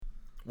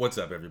What's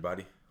up,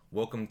 everybody?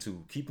 Welcome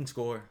to Keeping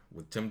Score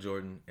with Tim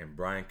Jordan and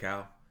Brian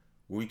Cow,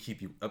 where we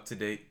keep you up to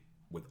date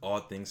with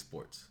all things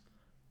sports.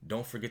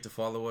 Don't forget to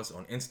follow us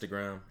on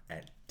Instagram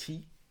at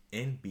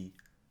TNB.podcast.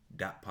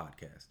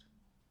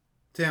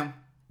 Tim,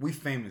 we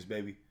famous,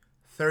 baby.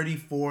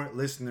 34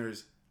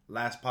 listeners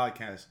last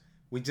podcast.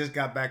 We just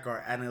got back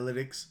our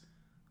analytics.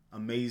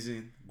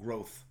 Amazing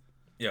growth.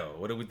 Yo,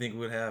 what do we think we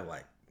would have?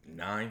 Like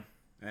 9?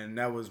 And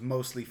that was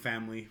mostly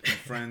family and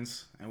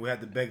friends. And we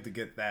had to beg to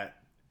get that.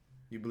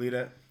 You believe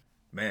that?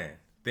 Man,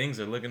 things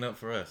are looking up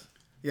for us.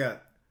 Yeah.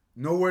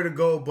 Nowhere to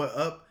go but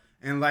up.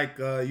 And like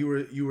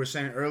you were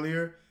saying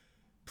earlier,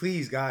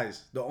 please,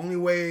 guys, the only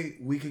way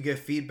we could get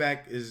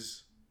feedback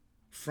is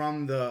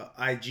from the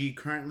IG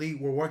currently.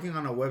 We're working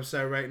on a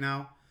website right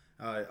now,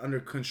 under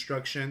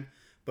construction.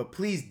 But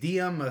please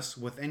DM us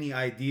with any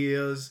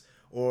ideas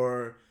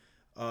or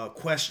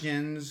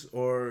questions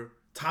or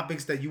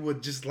topics that you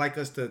would just like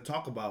us to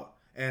talk about.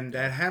 And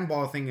that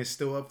handball thing is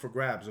still up for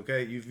grabs,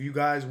 okay? If you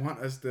guys want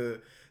us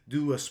to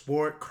do a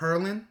sport,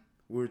 curling,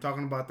 we were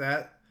talking about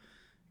that,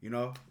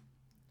 Yeah,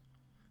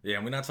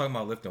 and we're not talking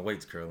about lifting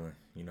weights curling.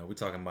 We're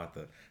talking about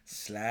the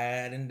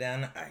sliding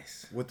down the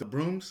ice. With the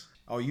brooms?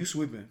 Oh, you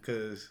sweeping,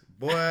 because,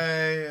 boy,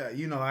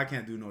 I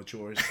can't do no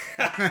chores.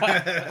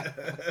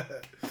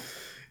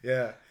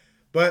 Yeah.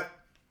 But,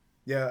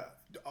 yeah,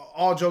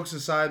 all jokes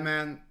aside,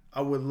 man,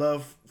 I would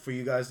love for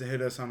you guys to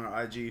hit us on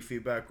our IG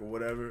feedback or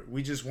whatever.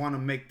 We just want to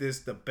make this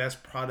the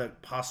best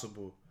product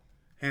possible.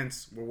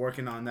 Hence, we're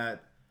working on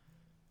that.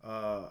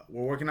 We're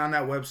working on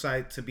that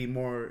website to be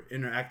more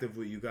interactive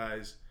with you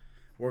guys.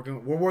 We're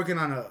working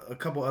on a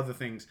couple other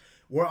things.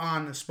 We're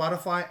on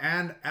Spotify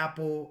and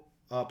Apple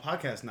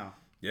Podcasts now.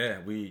 Yeah,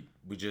 we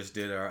just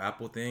did our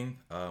Apple thing.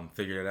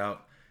 Figured it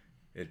out.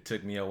 It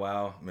took me a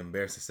while. I'm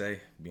embarrassed to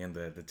say, being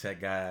the tech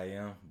guy I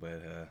am,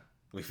 but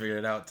we figured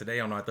it out today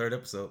on our 3rd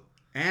episode.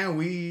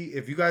 And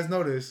if you guys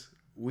notice,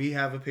 we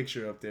have a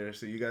picture up there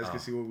so you guys can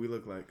see what we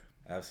look like.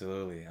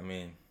 Absolutely. I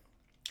mean,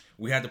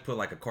 we had to put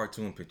like a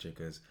cartoon picture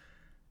because,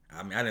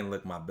 I didn't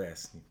look my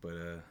best,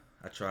 but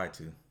I tried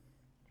to.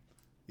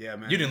 Yeah,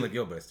 man. You didn't look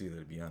your best either,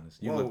 to be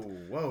honest.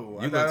 Whoa.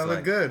 I thought I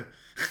looked good.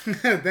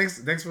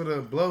 Thanks for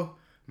the blow.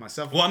 It was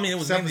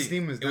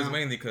self-esteem is down. It was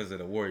mainly because of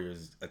the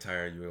Warriors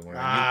attire you were wearing.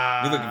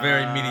 You look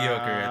very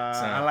mediocre at the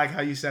time. I like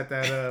how you set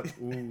that up.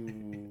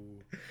 Ooh.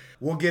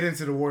 We'll get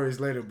into the Warriors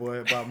later, boy,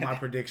 about my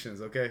predictions,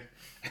 okay?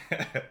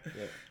 Yeah.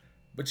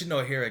 But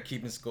here at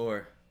Keeping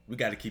Score, we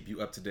got to keep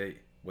you up to date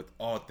with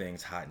all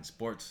things hot in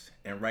sports.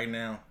 And right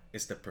now,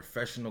 it's the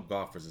Professional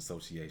Golfers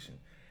Association.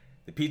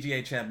 The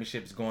PGA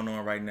Championship is going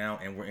on right now,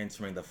 and we're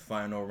entering the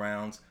final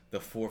rounds, the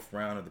 4th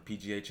round of the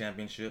PGA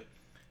Championship,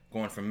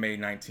 going from May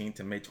 19th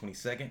to May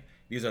 22nd.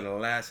 These are the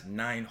last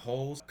 9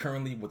 holes.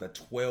 Currently, with a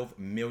 $12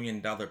 million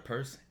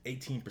purse,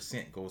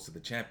 18% goes to the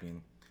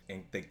champion.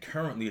 And the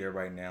current leader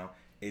right now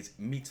is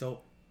Mito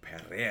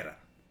Pereira.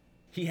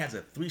 He has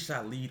a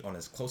 3-shot lead on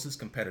his closest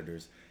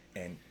competitors,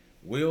 and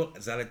Will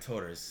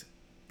Zalatoris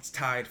is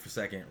tied for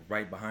second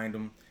right behind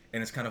him.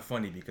 And it's kind of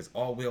funny because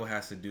all Will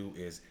has to do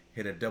is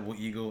hit a double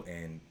eagle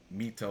and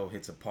Mito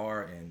hits a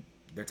par and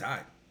they're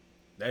tied.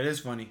 That is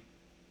funny.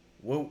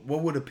 What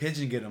would a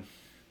pigeon get him?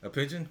 A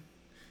pigeon?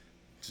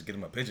 Just get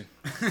him a pigeon.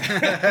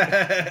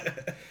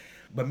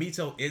 But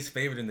Mito is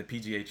favored in the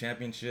PGA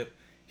Championship.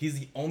 He's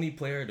the only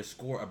player to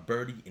score a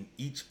birdie in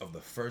each of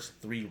the first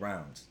 3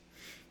 rounds.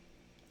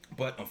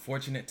 But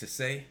unfortunate to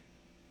say,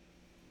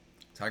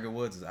 Tiger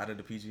Woods is out of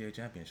the PGA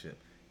Championship.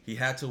 He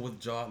had to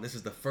withdraw. This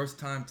is the first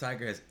time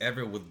Tiger has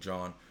ever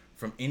withdrawn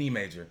from any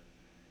major.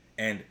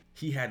 And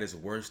he had his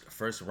worst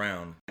first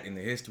round in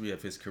the history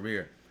of his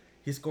career.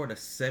 He scored a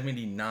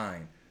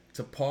 79.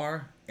 To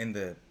par in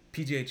the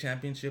PGA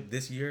Championship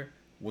this year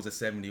was a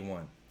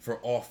 71 for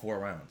all 4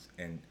 rounds.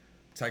 And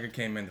Tiger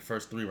came in the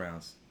first 3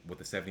 rounds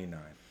with a 79.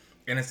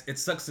 And it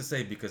sucks to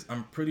say because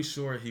I'm pretty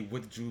sure he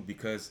withdrew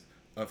because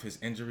of his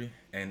injury.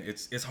 And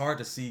it's hard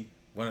to see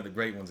one of the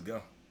great ones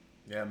go.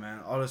 Yeah, man.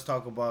 All this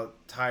talk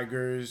about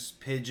tigers,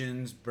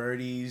 pigeons,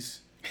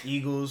 birdies,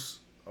 eagles.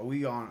 Are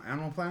we on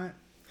Animal Planet?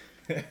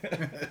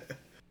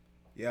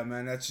 Yeah,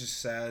 man. That's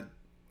just sad.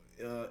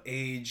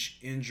 Age,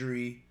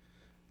 injury.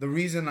 The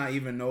reason I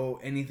even know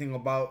anything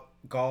about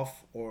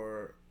golf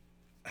or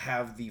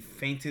have the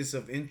faintest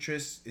of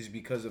interest is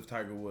because of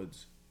Tiger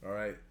Woods. All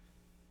right?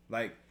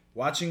 Like,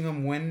 watching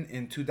him win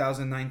in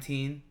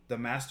 2019, the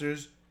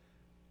Masters,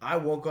 I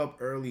woke up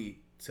early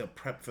to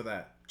prep for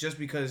that just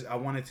because I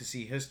wanted to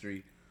see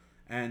history.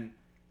 And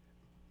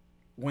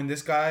when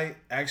this guy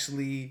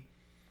actually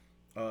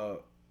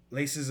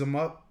laces him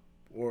up,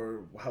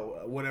 or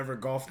whatever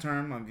golf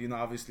term,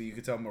 obviously you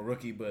could tell I'm a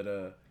rookie,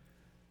 but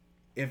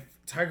if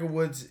Tiger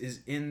Woods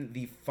is in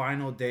the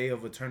final day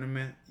of a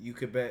tournament, you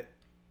could bet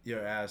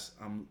your ass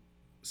I'm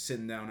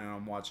sitting down and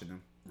I'm watching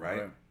him.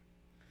 Right.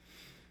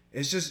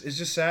 It's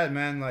just sad,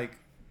 man. Like,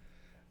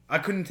 I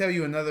couldn't tell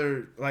you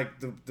another, like,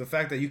 the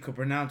fact that you could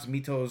pronounce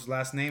Mito's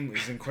last name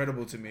is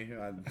incredible to me.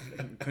 I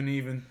couldn't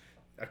even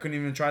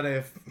try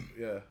to,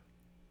 yeah.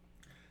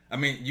 I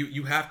mean,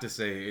 you have to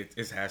say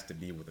it has to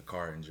be with a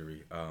car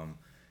injury.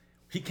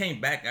 he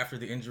came back after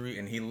the injury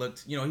and he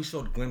looked, he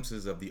showed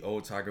glimpses of the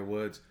old Tiger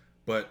Woods,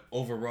 but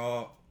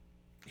overall,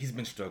 he's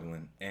been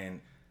struggling, and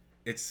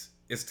it's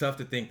tough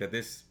to think that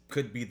this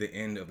could be the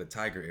end of the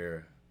Tiger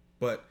era.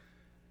 But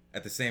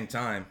at the same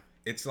time,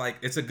 it's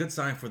a good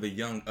sign for the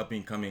young up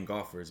and coming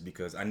golfers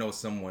because I know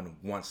someone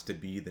wants to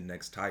be the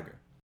next Tiger.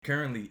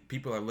 Currently,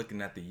 people are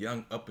looking at the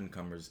young up and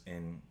comers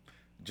in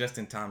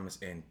Justin Thomas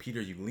and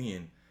Peter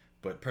Ulian,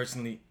 but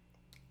personally,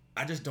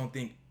 I just don't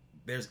think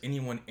there's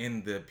anyone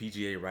in the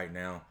PGA right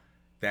now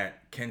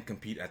that can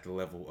compete at the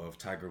level of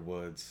Tiger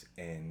Woods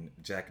and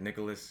Jack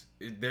Nicklaus.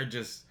 They're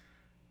just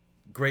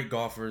great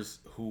golfers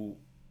who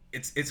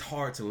it's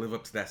hard to live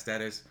up to that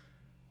status,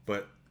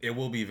 but it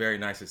will be very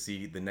nice to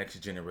see the next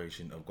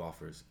generation of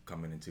golfers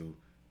coming into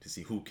to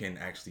see who can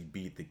actually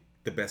be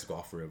the best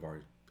golfer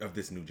of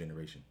this new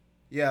generation.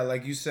 Yeah,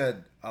 like you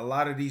said, a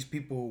lot of these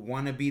people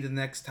want to be the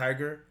next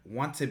Tiger,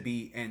 want to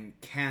be and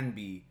can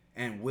be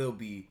and will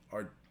be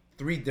are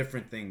three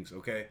different things,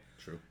 okay?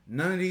 True.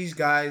 None of these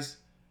guys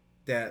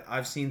that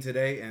I've seen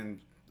today, and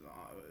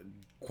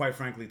quite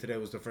frankly, today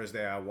was the first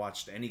day I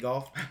watched any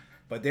golf,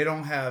 but they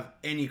don't have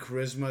any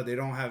charisma. They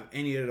don't have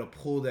any of the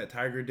pull that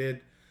Tiger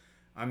did.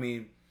 I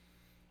mean,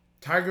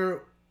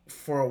 Tiger,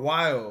 for a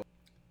while,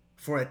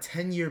 for a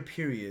 10-year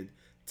period,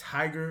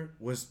 Tiger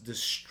was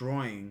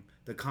destroying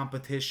the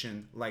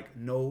competition like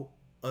no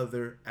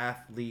other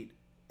athlete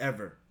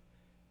ever.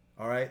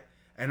 All right?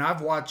 And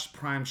I've watched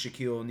prime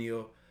Shaquille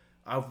O'Neal.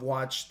 I've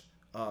watched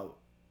a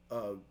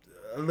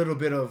little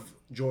bit of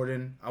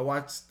Jordan. I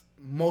watched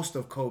most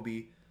of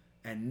Kobe,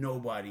 and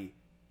nobody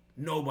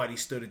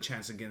stood a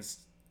chance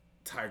against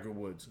Tiger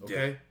Woods.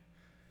 Okay,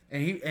 yeah.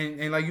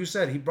 And like you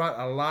said, he brought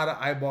a lot of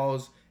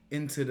eyeballs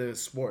into the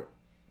sport,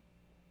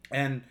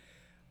 and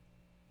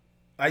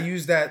I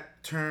use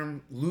that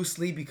term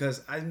loosely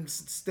because I'm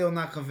still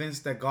not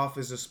convinced that golf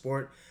is a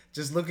sport.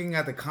 Just looking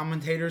at the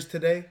commentators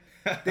today,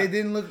 they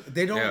don't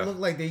look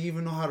like they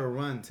even know how to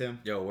run, Tim.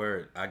 Yo,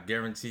 word. I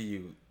guarantee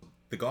you,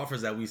 the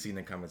golfers that we see in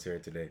the commentary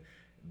today,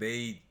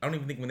 I don't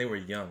even think when they were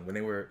young,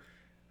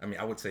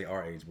 I would say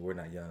our age, but we're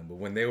not young. But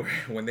when they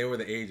were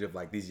the age of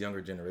like these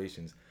younger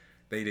generations,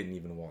 they didn't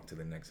even walk to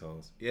the next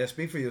holes. Yeah,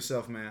 speak for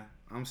yourself, man.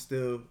 I'm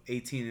still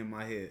 18 in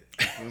my head.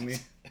 You feel me?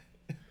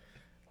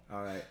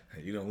 All right.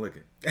 You don't look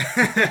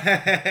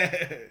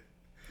it.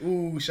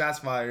 Ooh, shots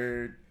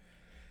fired.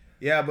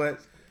 Yeah, but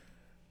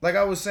like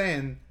I was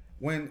saying,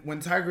 when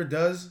Tiger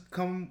does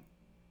come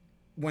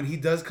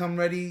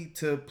ready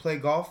to play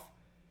golf,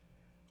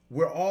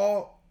 we're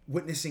all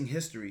witnessing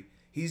history.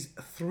 He's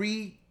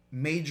 3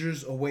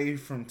 majors away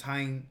from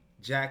tying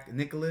Jack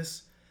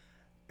Nicklaus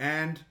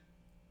and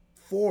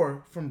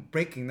 4 from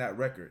breaking that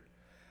record.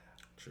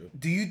 True.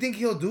 Do you think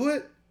he'll do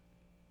it?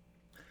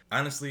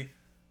 Honestly,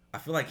 I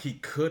feel like he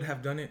could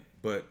have done it,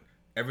 but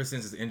ever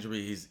since his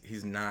injury,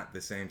 he's not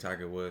the same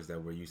Tiger Woods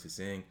that we're used to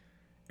seeing,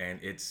 and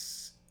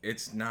it's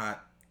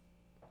not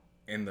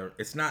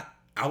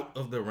out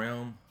of the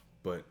realm,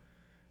 but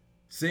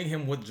seeing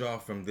him withdraw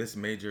from this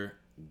major,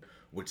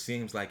 which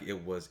seems like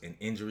it was an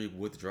injury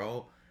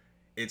withdrawal,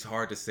 it's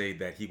hard to say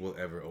that he will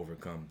ever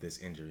overcome this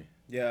injury.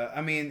 Yeah,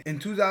 I mean, in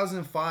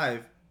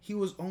 2005, he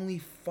was only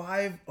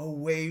 5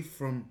 away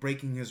from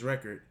breaking his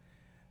record,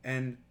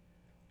 and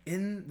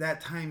in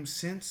that time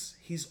since,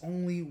 he's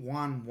only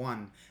won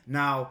 1.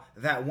 Now,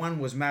 that 1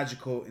 was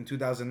magical in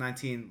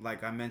 2019,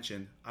 like I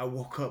mentioned. I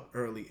woke up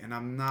early, and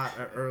I'm not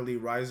an early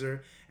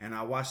riser, and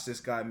I watched this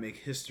guy make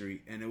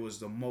history, and it was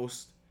the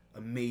most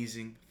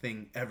amazing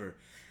thing ever.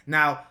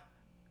 Now,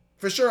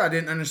 for sure, I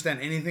didn't understand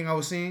anything I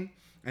was seeing,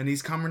 and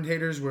these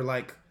commentators were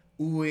like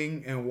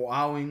oohing and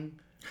wowing.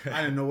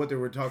 I didn't know what they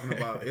were talking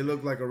about. It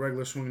looked like a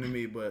regular swing to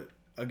me, but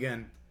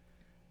again,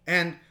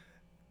 and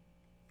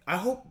I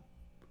hope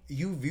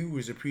you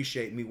viewers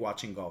appreciate me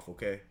watching golf,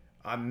 okay?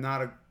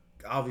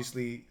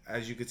 Obviously,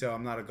 as you can tell,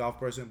 I'm not a golf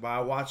person, but I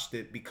watched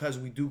it because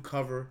we do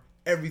cover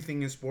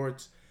everything in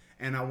sports,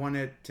 and I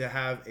wanted to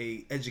have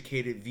a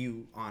educated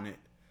view on it.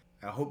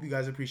 I hope you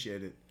guys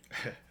appreciate it.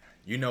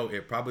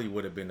 It probably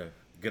would have been a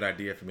good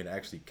idea for me to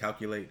actually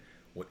calculate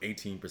what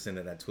 18%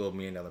 of that $12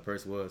 million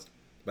purse was,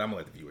 but I'm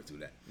going to let the viewers do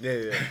that.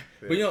 Yeah.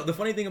 But, the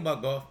funny thing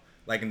about golf,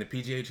 like in the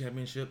PGA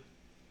Championship,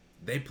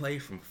 they play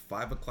from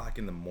 5 o'clock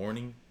in the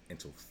morning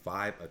until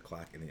 5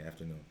 o'clock in the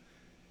afternoon.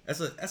 That's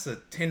a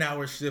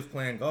 10-hour shift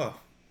playing golf.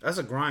 That's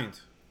a grind.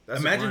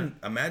 Imagine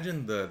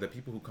the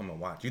people who come and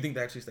watch. Do you think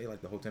they actually stay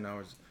like the whole 10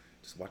 hours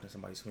just watching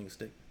somebody swing a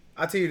stick?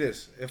 I'll tell you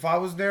this. If I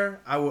was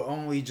there, I would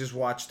only just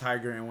watch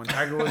Tiger, and when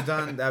Tiger was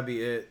done, that'd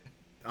be it.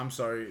 I'm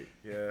sorry.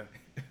 Yeah.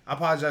 I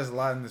apologize a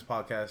lot in this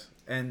podcast.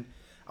 And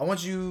I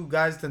want you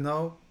guys to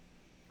know,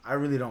 I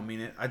really don't mean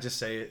it. I just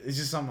say it. It's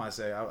just something I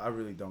say. I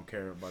really don't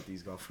care about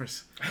these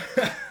golfers.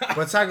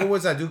 But Tiger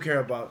Woods, I do care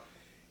about,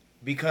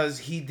 because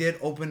he did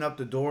open up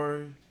the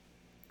door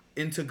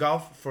into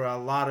golf for a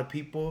lot of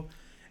people,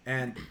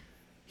 and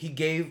he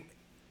gave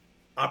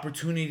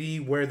opportunity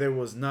where there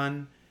was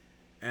none,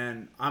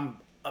 and I'm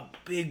a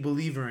big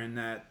believer in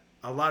that.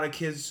 A lot of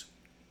kids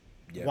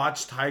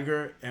watch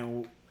Tiger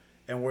and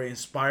were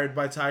inspired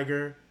by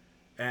Tiger,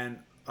 and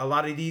a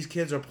lot of these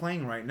kids are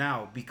playing right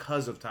now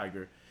because of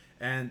Tiger.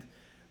 And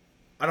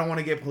I don't want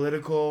to get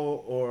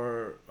political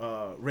or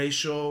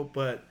racial,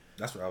 but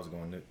That's where I was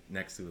going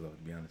next to, though,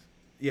 to be honest.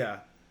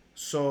 yeah.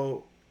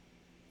 So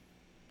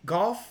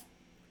golf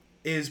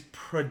is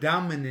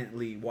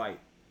predominantly white,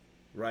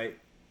 right?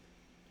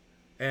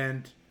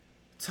 And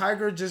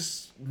Tiger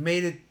just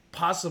made it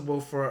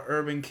possible for an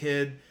urban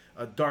kid,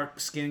 a dark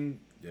skinned,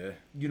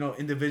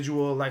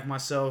 individual like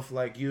myself,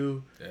 like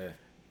you,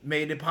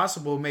 made it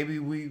possible. Maybe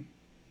we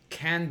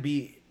can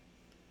be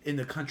in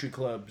the country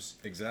clubs.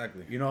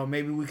 Exactly.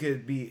 Maybe we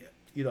could be,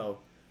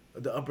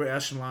 the upper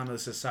echelon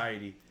of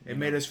society. It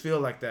made us feel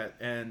like that.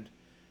 And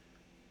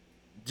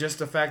just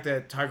the fact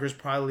that Tiger's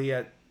probably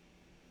at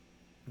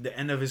the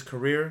end of his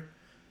career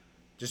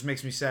just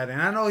makes me sad. And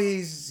I know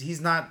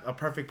he's not a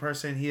perfect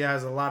person. He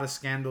has a lot of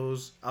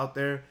scandals out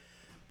there,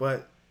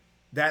 but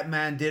that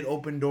man did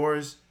open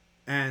doors,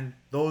 and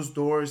those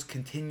doors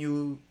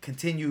continue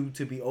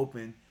to be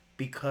open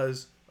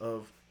because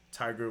of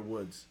Tiger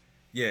Woods.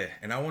 Yeah,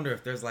 and I wonder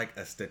if there's like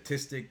a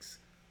statistics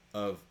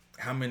of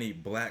how many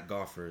black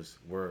golfers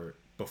were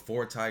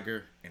before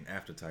Tiger and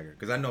after Tiger.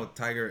 Because I know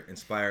Tiger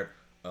inspired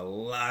a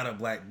lot of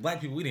black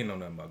people. We didn't know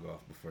nothing about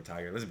golf before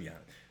Tiger. Let's be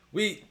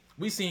honest.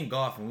 We seen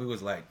golf and we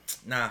was like,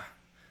 nah,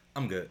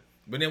 I'm good.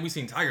 But then we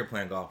seen Tiger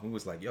playing golf and we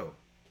was like, yo,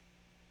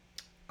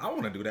 I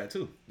want to do that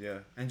too. Yeah.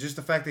 And just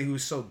the fact that he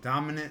was so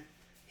dominant,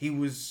 I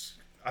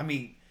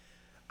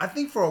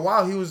think for a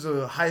while he was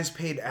the highest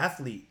paid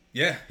athlete.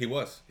 Yeah, he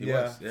was. He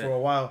was. Yeah, for a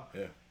while.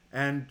 Yeah.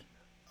 And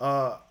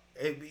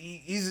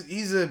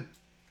he's a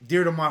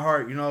dear to my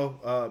heart,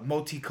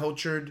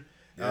 multicultural.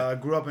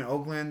 Grew up in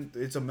Oakland.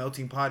 It's a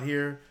melting pot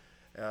here.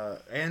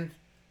 And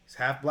he's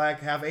half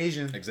black, half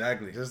Asian.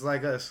 Exactly. Just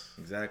like us.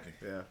 Exactly.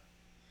 Yeah.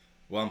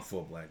 Well, I'm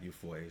full black. You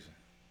full Asian.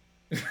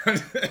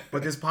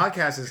 But this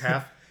podcast is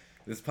half.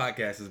 This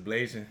podcast is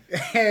blazing.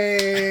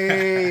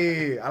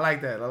 Hey! I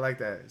like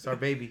that. It's our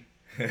baby.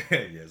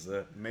 Yes,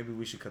 sir. Maybe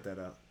we should cut that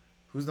out.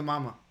 Who's the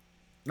mama?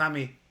 Not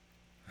me.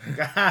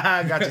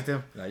 Got you,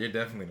 Tim. Nah, you're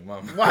definitely the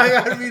mama. Why I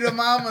gotta be the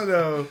mama,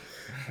 though?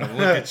 Look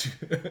at you.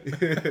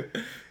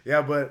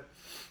 Yeah, but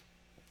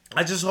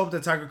I just hope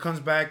that Tiger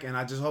comes back, and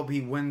I just hope he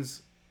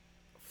wins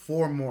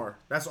 4 more.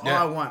 That's all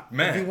I want.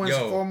 Man, if he wins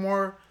 4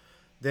 more,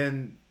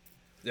 then...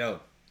 Yo.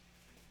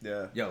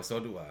 Yeah. Yo, so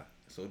do I.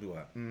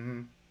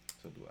 Mm-hmm.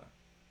 So do I.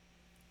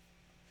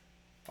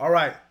 All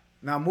right.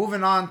 Now,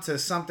 moving on to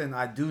something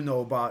I do know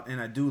about, and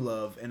I do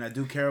love, and I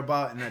do care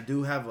about, and I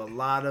do have a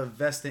lot of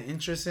vested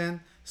interest in.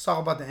 Let's talk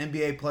about the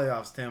NBA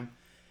playoffs, Tim.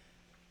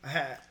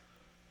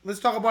 Let's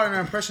talk about our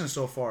impressions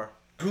so far.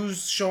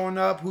 Who's showing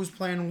up? Who's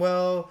playing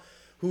well?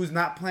 Who's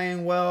not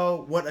playing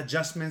well? What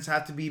adjustments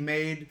have to be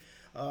made?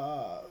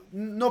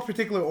 No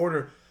particular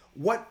order.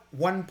 What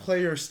one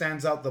player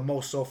stands out the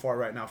most so far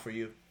right now for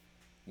you?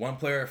 One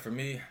player for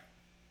me,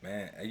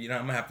 man, I'm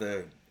going to have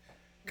to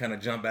kind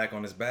of jump back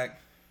on his back.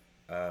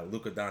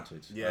 Luka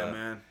Doncic. Yeah,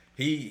 man.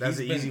 That's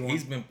an easy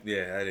one.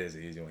 That is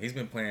an easy one. He's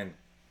been playing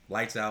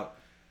lights out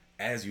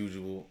as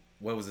usual.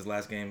 What was his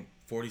last game?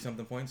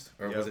 40-something points?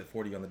 Or was it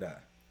 40 on the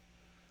dot?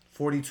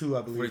 42,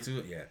 I believe.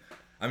 42, yeah.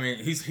 I mean,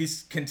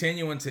 he's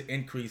continuing to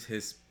increase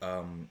his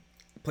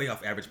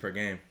playoff average per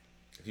game.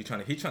 He's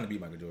trying to beat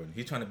Michael Jordan.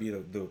 He's trying to be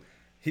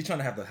he's trying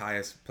to have the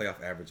highest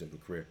playoff average of the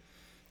career.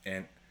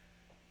 And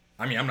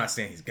I mean, I'm not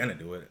saying he's gonna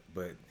do it,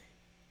 but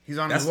he's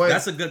on his way.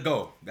 That's a good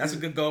goal. That's a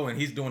good goal, and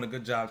he's doing a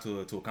good job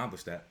to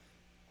accomplish that.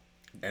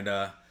 And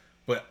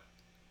but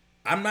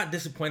I'm not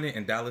disappointed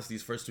in Dallas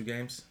these first 2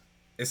 games.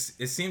 It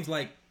seems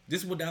like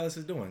this is what Dallas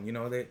is doing. You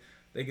know,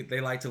 they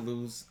like to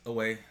lose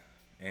away,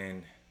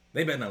 and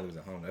they better not lose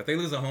at home. If they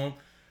lose at home,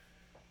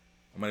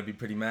 I'm gonna be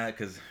pretty mad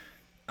because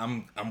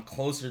I'm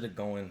closer to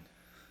going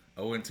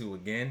 0-2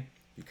 again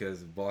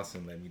because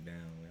Boston let me down.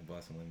 Man,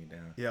 Boston let me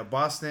down. Yeah,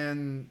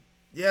 Boston.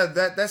 Yeah,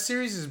 that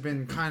series has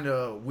been kind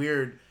of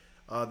weird.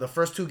 The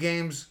first 2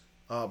 games,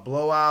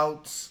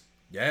 blowouts.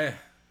 Yeah.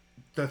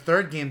 The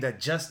third game that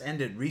just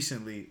ended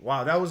recently.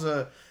 Wow, that was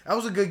a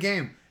good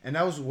game, and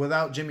that was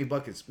without Jimmy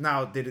buckets.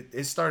 Now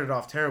it started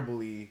off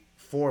terribly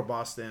for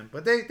Boston,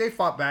 but they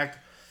fought back.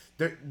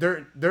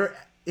 They're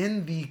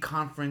in the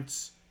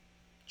conference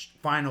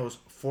finals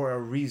for a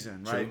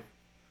reason, right?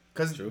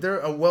 Because they're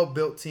a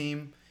well-built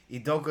team.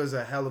 Udoka's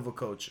a hell of a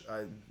coach.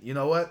 You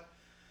know what?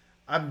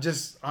 I'm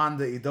just on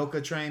the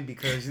Udoka train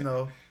because,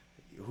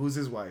 who's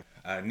his wife?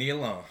 Nia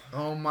Long.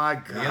 Oh, my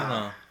God. Nia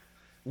Long.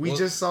 We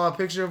just saw a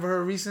picture of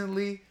her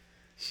recently.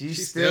 She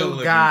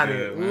still got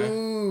good, it. Man.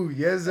 Ooh,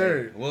 yes,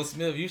 sir. Hey, Will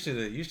Smith, you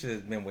should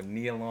have been with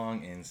Nia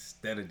Long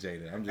instead of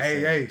Jada. I'm just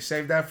saying.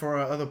 Save that for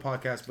our other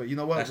podcast. But you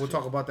know what? We'll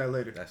talk about that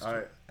later. That's true.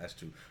 Right. That's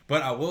true.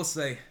 But I will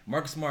say,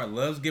 Marcus Smart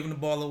loves giving the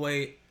ball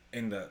away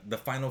in the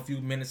final few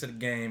minutes of the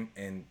game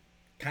and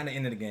kind of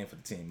ended the game for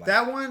the team.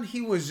 That one,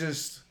 he was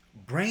just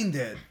brain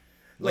dead.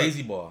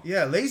 Lazy ball.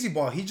 Yeah, lazy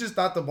ball. He just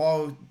thought the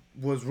ball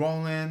was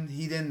rolling.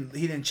 He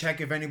didn't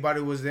check if anybody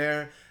was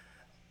there.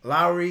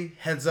 Lowry,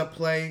 heads up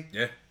play.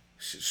 Yeah.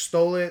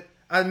 Stole it.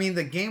 I mean,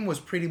 the game was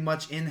pretty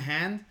much in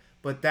hand,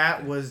 but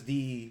that was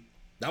the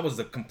That was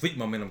the complete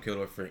momentum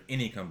killer for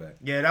any comeback.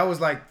 Yeah, that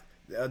was like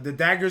the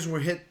daggers were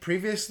hit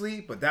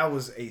previously, but that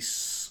was a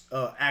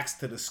axe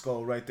to the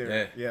skull right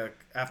there. Yeah.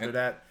 After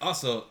that.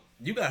 Also,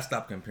 you gotta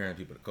stop comparing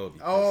people to Kobe.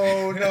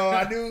 Oh no,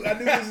 I knew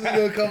this was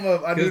gonna come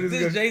up. I knew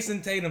this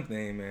Jason Tatum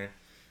thing, man.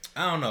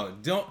 I don't know.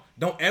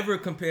 Don't ever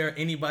compare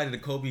anybody to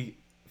Kobe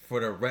for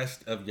the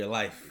rest of your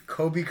life.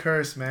 Kobe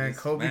curse, man.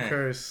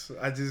 Curse.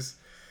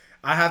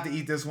 I have to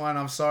eat this one.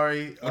 I'm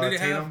sorry,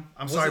 Tatum.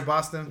 I'm sorry,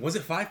 Boston. Was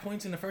it 5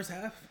 points in the first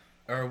half,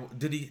 or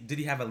did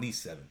he have at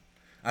least 7?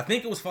 I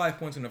think it was 5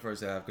 points in the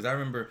first half because I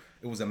remember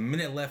it was a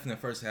minute left in the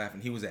first half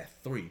and he was at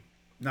 3.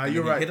 No,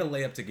 you're right. He hit a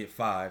layup to get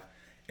 5,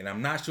 and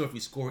I'm not sure if he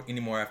scored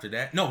any more after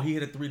that. No, he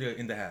hit a 3 to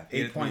end the half.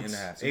 8 points. In the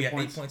half. So he had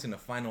 8 points in the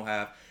final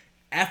half.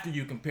 After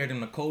you compared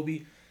him to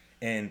Kobe,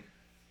 and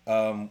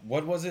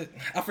what was it?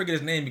 I forget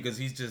his name because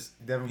he's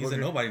a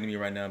nobody to me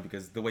right now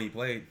because the way he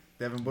played.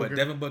 Devin Booker. But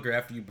Devin Booker,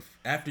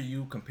 after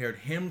you compared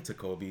him to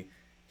Kobe,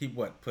 he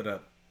put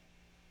up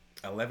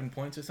 11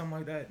 points or something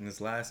like that in his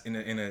last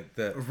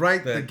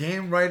the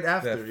game right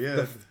after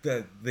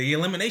the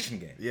elimination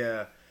game.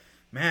 Yeah,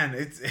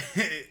 man,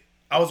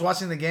 I was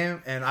watching the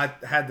game and I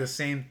had the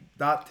same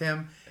thought,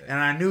 Tim, and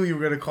I knew you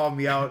were gonna call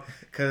me out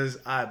because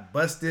I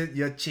busted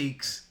your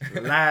cheeks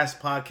last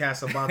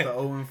podcast about the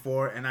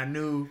 0-4, and I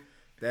knew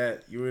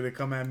that you were gonna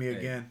come at me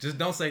again. Just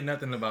don't say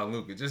nothing about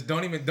Luka. Just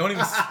don't even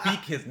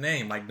speak his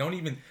name. Like don't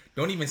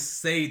even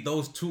say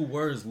those 2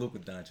 words, Luka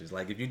Doncic.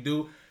 Like if you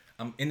do,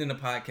 I'm ending the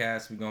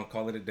podcast. We're gonna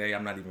call it a day.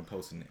 I'm not even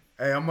posting it.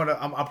 Hey,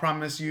 I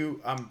promise you,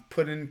 I'm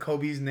putting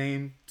Kobe's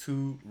name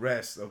to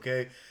rest.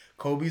 Okay,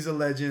 Kobe's a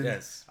legend.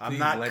 Yes, I'm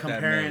not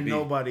comparing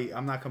nobody.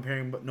 I'm not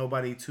comparing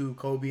nobody to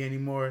Kobe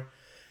anymore.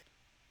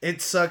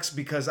 It sucks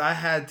because I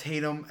had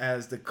Tatum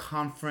as the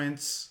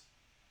conference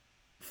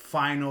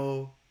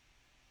final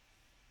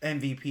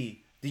MVP.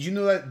 Did you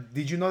know that?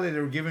 Did you know that they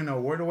were giving an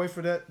award away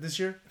for that this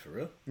year? For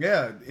real?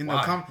 Yeah. I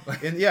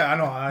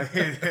know.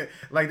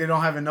 Like they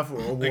don't have enough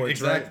awards,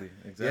 exactly,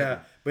 right? Exactly. Yeah.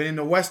 But in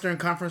the Western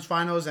Conference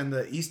Finals and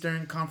the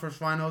Eastern Conference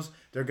Finals,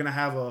 they're gonna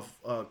have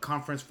a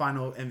conference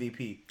final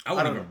MVP. I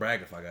wouldn't even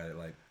brag if I got it.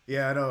 Like.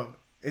 Yeah, I know.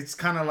 It's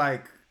kind of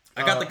like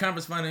I got the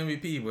conference final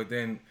MVP, but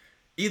then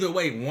either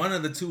way, one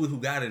of the 2 who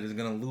got it is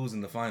gonna lose in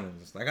the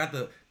finals. I got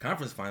the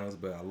conference finals,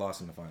 but I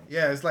lost in the finals.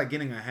 Yeah, it's like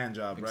getting a hand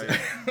job, right?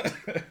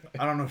 Exactly.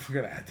 I don't know if we're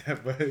gonna add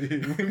that, but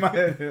we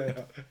might.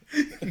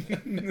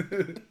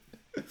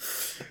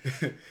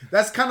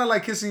 That's kind of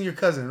like kissing your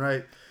cousin,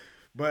 right?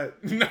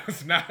 But no,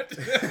 it's not.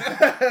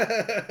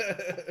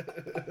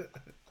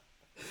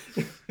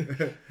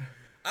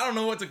 I don't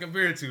know what to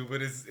compare it to,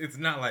 but it's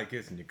not like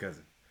kissing your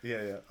cousin.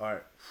 Yeah. All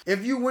right.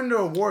 If you win the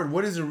award,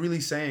 what is it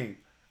really saying?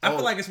 I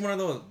feel like it's one of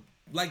those,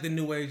 like the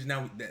new age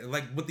now,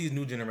 like with these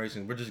new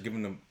generations, we're just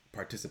giving them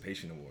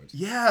participation awards.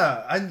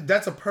 Yeah,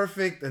 that's a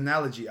perfect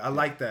analogy. I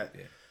like that.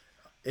 Yeah.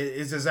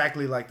 It's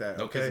exactly like that.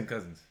 No okay? kissing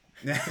cousins.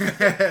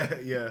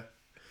 Yeah.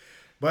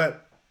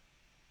 But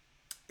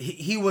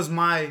he was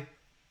my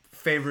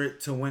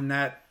favorite to win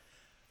that.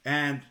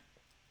 And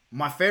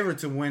my favorite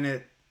to win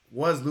it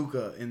was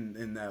Luka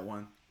in that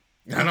one.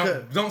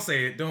 Don't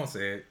say it. Don't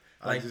say it.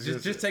 Like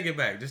just take it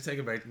back. Just take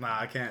it back.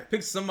 Nah, I can't.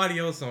 Pick somebody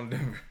else on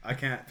Denver. I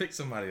can't. Pick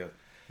somebody else.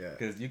 Yeah.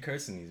 Because you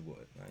cursing these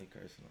boys. Now you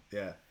cursing them.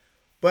 Yeah.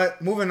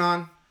 But moving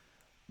on,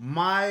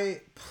 my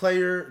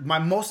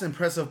most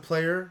impressive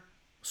player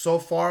so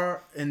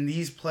far in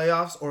these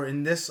playoffs or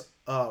in this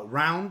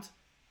round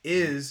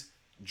is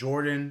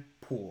Jordan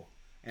Poole.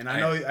 And I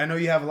know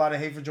you have a lot of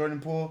hate for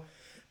Jordan Poole,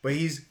 but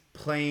he's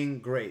playing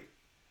great.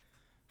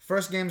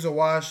 First game's a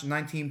wash,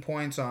 19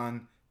 points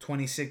on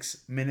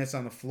 26 minutes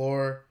on the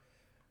floor.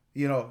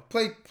 You know,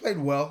 played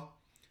well.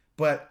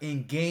 But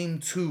in game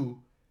 2,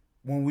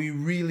 when we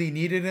really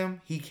needed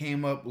him, he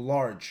came up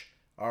large.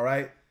 All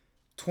right?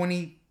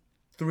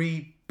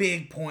 23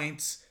 big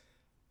points,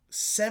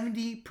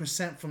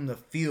 70% from the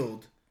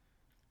field,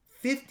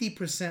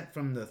 50%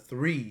 from the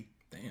 3.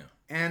 Damn.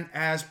 And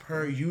as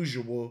per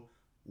usual,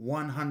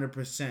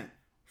 100%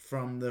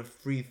 from the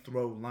free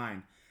throw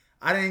line.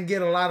 I didn't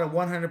get a lot of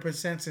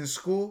 100% in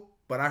school,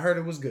 but I heard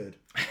it was good.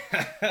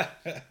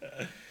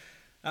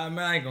 Man,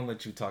 I ain't gonna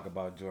let you talk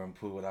about Jordan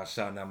Poole without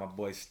shouting out my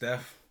boy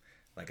Steph.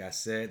 Like I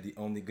said, the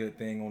only good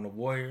thing on the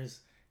Warriors,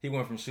 he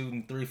went from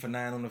shooting 3 for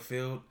 9 on the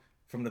field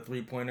from the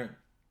 3-pointer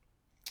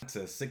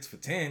to 6 for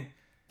 10.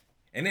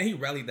 And then he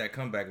rallied that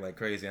comeback like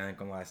crazy. I ain't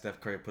gonna lie. Steph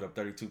Curry put up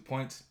 32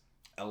 points,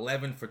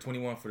 11 for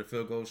 21 for the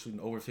field goal, shooting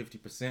over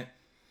 50%.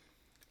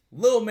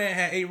 Lil man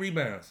had 8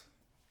 rebounds.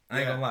 I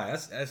ain't gonna lie.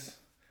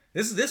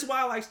 This is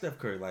why I like Steph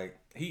Curry. Like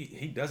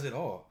he does it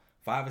all.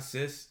 5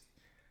 assists.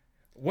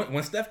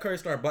 When Steph Curry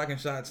started blocking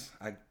shots,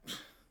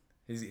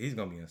 he's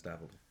gonna be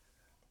unstoppable.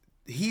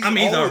 He's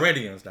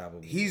already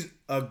unstoppable. He's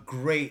a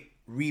great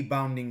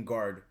rebounding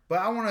guard. But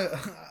I want to.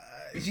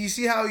 You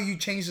see how you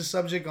changed the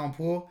subject on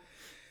Poole?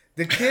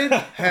 The kid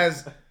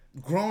has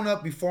grown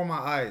up before my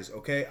eyes.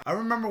 Okay, I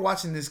remember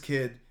watching this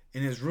kid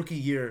in his rookie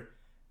year,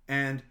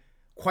 and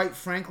quite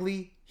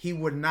frankly, he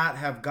would not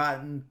have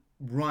gotten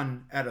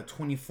run at a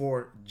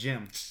 24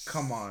 gym.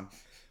 Come on,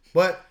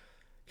 but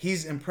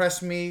he's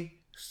impressed me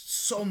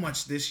so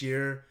much this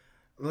year.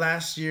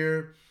 Last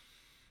year,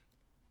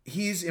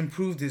 he's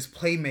improved his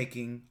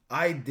playmaking.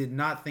 I did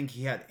not think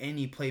he had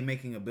any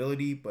playmaking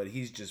ability, but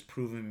he's just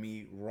proven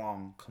me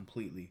wrong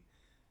completely.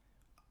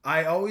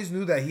 I always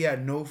knew that he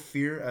had no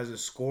fear as a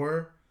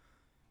scorer,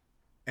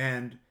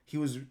 and he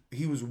was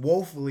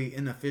woefully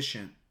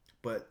inefficient.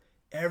 But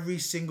every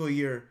single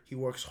year, he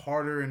works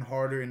harder and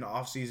harder in the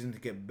offseason to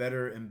get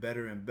better and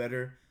better and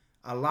better.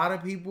 A lot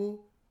of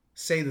people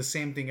say the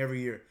same thing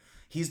every year.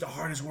 He's the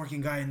hardest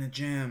working guy in the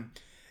gym.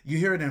 You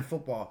hear it in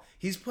football.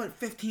 He's put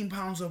 15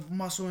 pounds of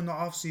muscle in the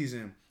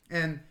offseason.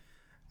 And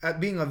at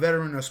being a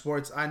veteran of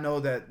sports, I know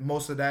that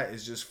most of that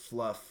is just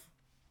fluff.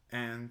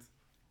 And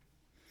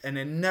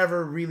it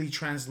never really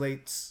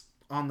translates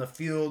on the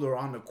field or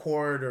on the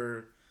court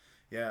or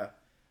yeah.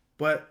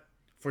 But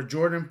for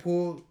Jordan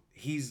Poole,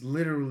 he's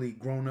literally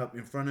grown up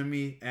in front of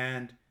me,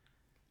 and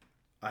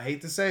I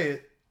hate to say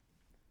it,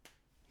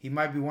 he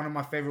might be one of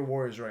my favorite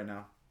Warriors right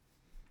now.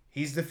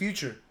 He's the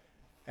future.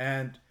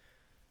 And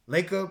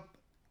Lacob,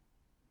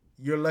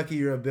 you're lucky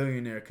you're a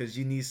billionaire because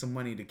you need some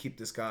money to keep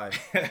this guy.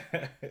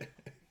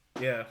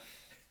 Yeah.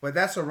 But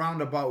that's a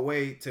roundabout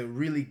way to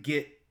really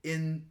get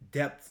in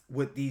depth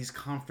with these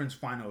conference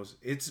finals.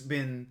 It's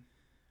been,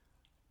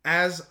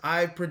 as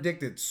I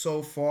predicted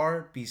so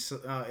far,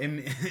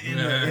 in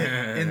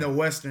the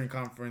Western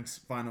Conference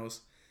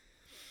Finals.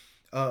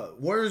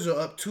 Warriors are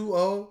up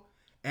 2-0,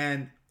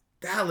 and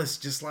Dallas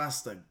just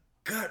lost a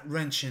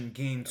gut-wrenching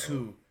game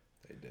 2.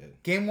 They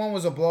did. Game 1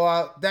 was a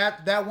blowout.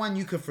 That one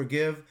you could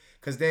forgive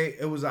because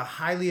it was a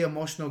highly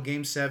emotional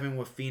Game 7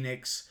 with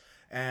Phoenix,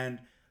 and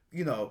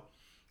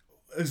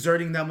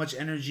exerting that much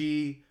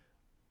energy,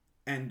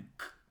 and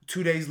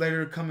 2 days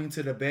later coming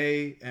to the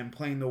Bay and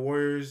playing the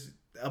Warriors.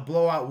 A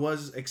blowout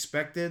was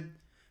expected,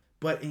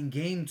 but in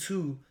Game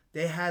 2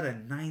 they had a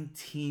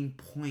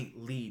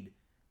 19-point lead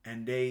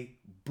and they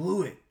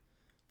blew it.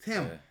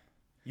 Tim,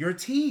 your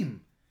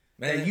team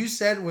that you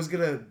said was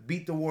gonna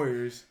beat the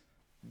Warriors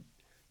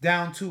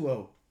down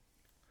 2-0.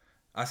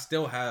 I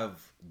still have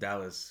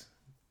Dallas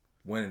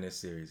winning this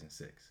series in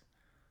 6.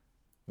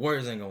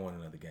 Warriors ain't gonna win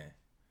another game.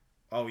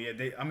 Oh yeah,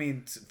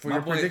 for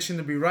your prediction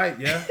to be right,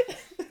 yeah.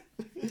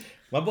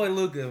 My boy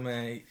Luka,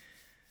 man.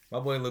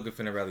 My boy Luka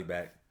finna rally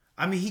back.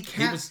 I mean, he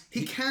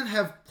can't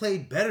have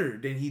played better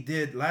than he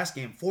did last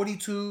game.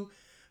 42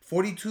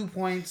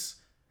 points,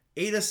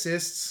 8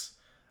 assists.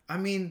 I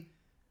mean,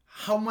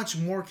 how much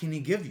more can he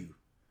give you?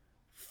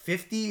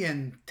 50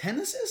 and 10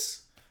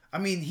 assists? I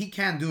mean, he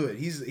can do it.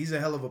 He's a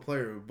hell of a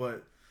player,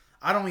 but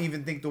I don't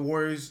even think the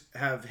Warriors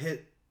have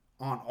hit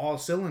on all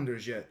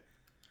cylinders yet.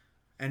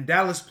 And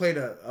Dallas played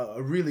a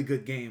really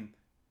good game.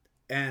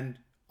 And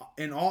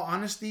in all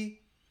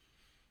honesty,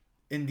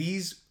 in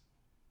these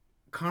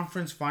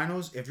conference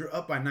finals, if you're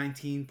up by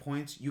 19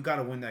 points, you got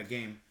to win that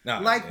game.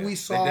 We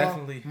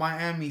saw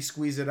Miami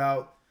squeeze it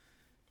out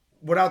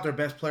without their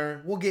best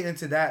player. We'll get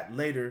into that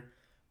later.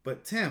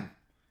 But Tim,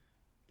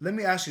 let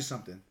me ask you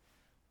something.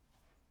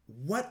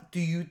 What do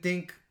you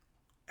think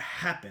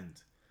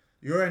happened?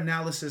 Your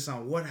analysis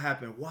on what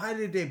happened. Why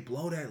did they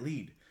blow that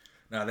lead?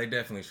 No, they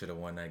definitely should have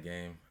won that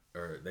game.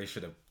 Or they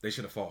should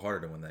have fought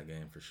harder to win that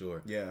game for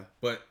sure. Yeah.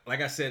 But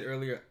like I said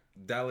earlier,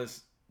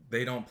 Dallas,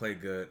 they don't play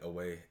good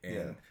away,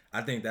 and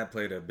I think that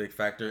played a big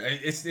factor.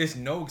 It's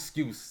no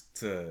excuse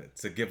to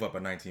give up a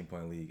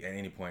 19-point lead at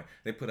any point.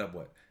 They put up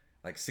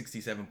like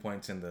 67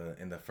 points in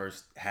the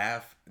first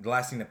half. The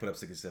last team that put up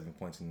 67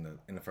 points in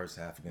the first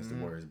half against the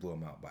Warriors blew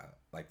them out by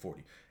like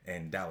 40,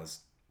 and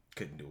Dallas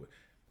couldn't do it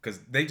because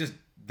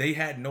they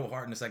had no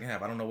heart in the second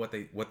half. I don't know what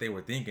they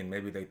were thinking.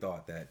 Maybe they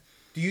thought that.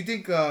 Do you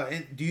think?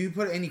 Do you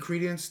put any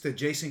credence to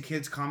Jason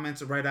Kidd's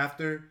comments right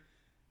after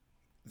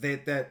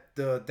that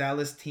the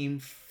Dallas team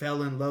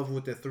fell in love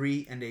with the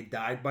 3 and they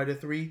died by the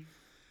 3?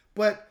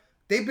 But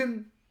they've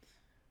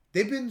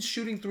been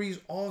shooting threes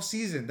all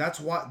season. That's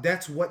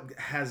what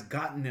has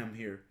gotten them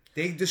here.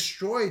 They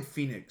destroyed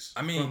Phoenix.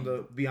 From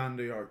the behind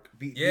the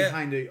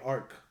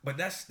arc. But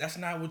that's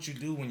not what you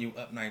do when you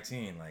up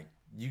 19. Like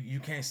you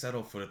can't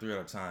settle for the 3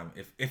 at a time.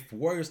 If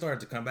Warriors started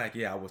to come back,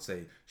 I would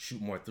say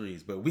shoot more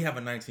threes. But we have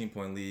a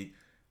 19-point lead.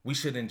 We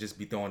shouldn't just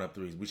be throwing up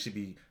threes. We should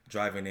be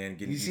driving in,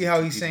 getting. You see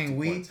how he's saying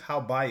we? Points. How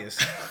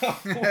biased?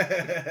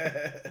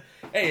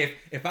 Hey,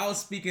 if I was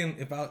speaking,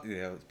 it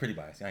was pretty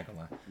biased. I ain't gonna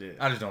lie. Yeah.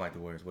 I just don't like the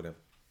Warriors. Whatever.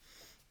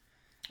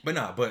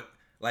 But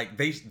like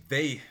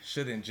they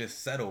shouldn't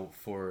just settle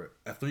for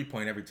a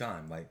 3-point every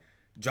time. Like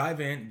drive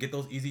in, get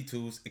those easy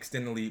 2s,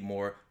 extend the lead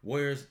more.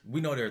 Warriors,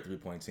 we know they're a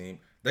 3-point team.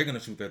 They're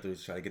gonna shoot their 3s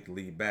to try to get the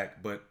lead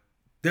back. But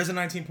there's a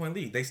 19-point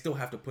lead. They still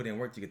have to put in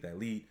work to get that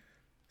lead.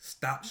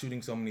 Stop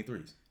shooting so many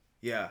 3s.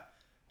 Yeah.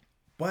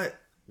 But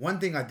one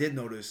thing I did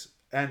notice,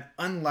 and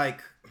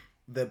unlike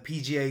the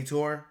PGA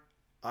Tour,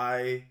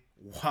 I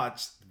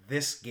watched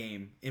this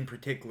game in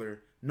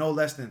particular no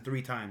less than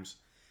 3 times.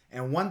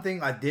 And one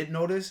thing I did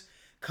notice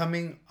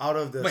coming out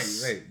of the...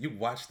 Wait. You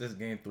watched this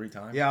game 3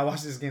 times? Yeah, I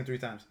watched this game 3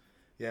 times.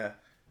 Yeah.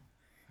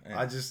 Man.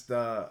 I just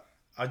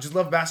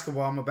love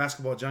basketball. I'm a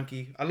basketball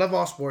junkie. I love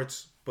all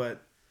sports,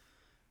 but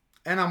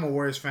And I'm a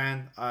Warriors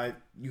fan.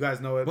 You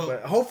guys know it, Well,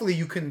 but hopefully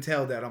you couldn't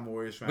tell that I'm a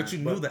Warriors fan. But you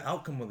knew the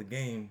outcome of the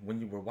game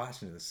when you were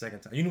watching it the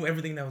second time. You knew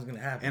everything that was going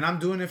to happen. And I'm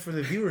doing it for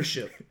the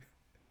viewership.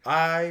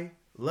 I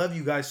love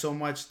you guys so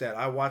much that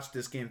I watched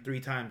this game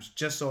 3 times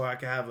just so I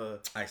can have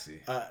I see.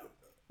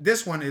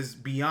 This one is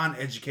beyond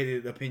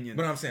educated opinion.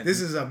 But I'm saying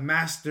this is a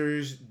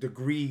master's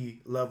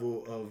degree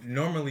level of.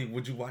 Normally,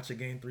 would you watch a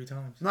game 3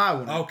 times? No, I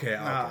wouldn't. Okay.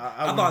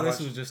 I thought this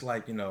was just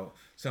like,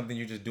 something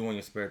you just do in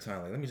your spare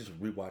time. Like, let me just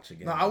rewatch a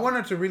game. No, I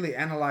wanted to really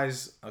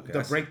analyze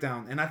the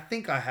breakdown, and I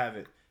think I have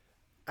it.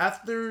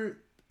 After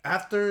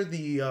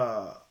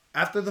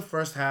the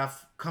first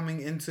half,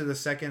 coming into the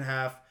second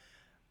half,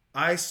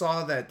 I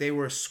saw that they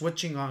were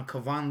switching on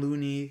Kevon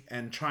Looney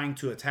and trying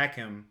to attack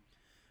him,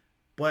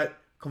 but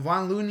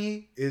Kevon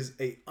Looney is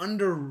a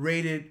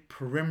underrated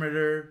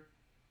perimeter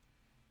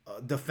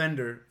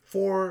defender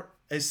for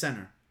a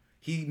center.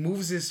 He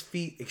moves his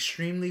feet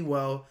extremely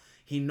well.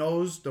 He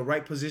knows the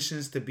right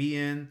positions to be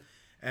in,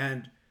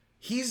 and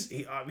he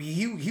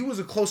was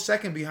a close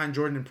second behind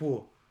Jordan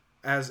Poole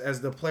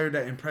as the player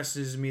that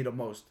impresses me the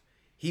most.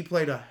 He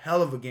played a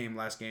hell of a game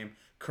last game,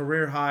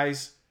 career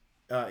highs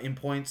in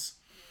points,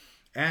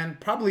 and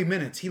probably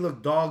minutes. He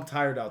looked dog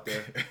tired out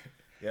there.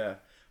 Yeah.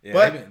 Yeah,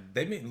 but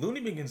Looney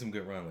been getting some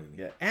good run lately.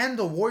 Yeah, and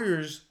the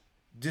Warriors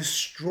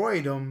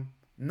destroyed him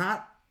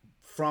not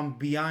from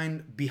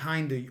behind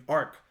the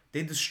arc.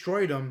 They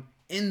destroyed him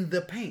in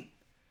the paint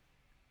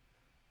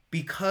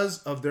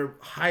because of their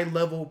high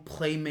level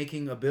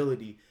playmaking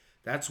ability.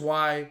 That's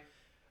why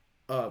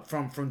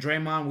from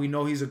Draymond, we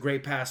know he's a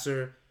great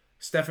passer.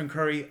 Stephen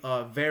Curry,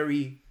 a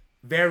very,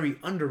 very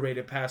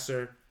underrated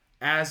passer,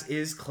 as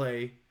is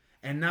Klay.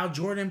 And now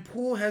Jordan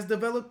Poole has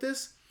developed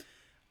this.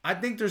 I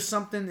think there's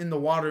something in the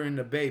water in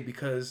the Bay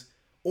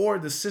or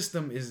the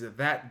system is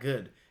that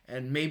good.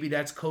 And maybe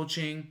that's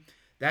coaching.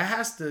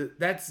 That's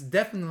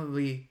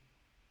definitely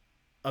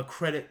a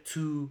credit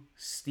to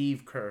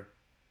Steve Kerr.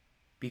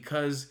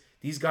 Because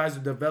these guys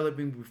are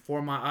developing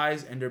before my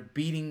eyes and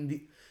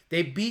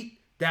they beat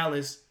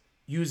Dallas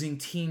using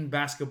team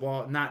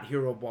basketball, not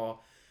hero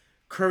ball.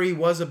 Curry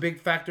was a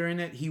big factor in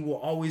it. He will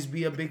always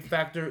be a big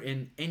factor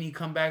in any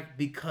comeback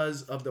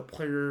because of the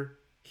player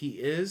he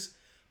is.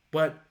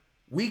 But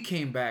we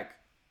came back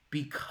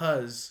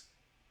because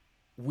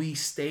we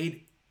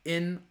stayed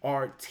in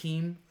our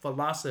team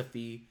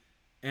philosophy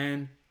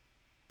and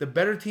the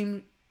better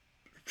team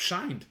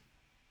shined.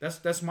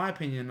 That's my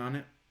opinion on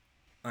it.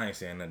 I ain't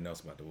saying nothing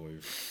else about the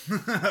Warriors.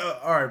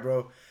 All right,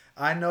 bro.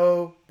 I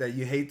know that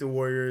you hate the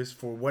Warriors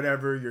for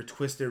whatever your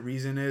twisted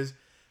reason is,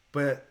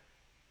 but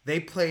they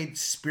played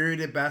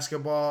spirited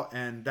basketball,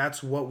 and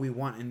that's what we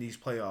want in these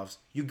playoffs.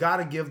 You got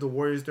to give the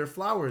Warriors their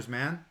flowers,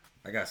 man.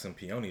 I got some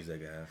peonies they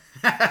can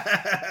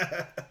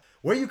have.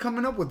 Where are you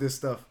coming up with this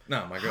stuff?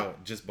 No, my girl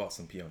just bought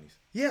some peonies.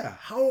 Yeah.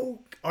 How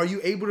are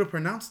you able to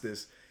pronounce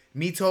this?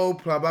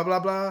 Mito, blah, blah, blah,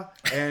 blah,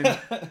 and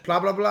blah,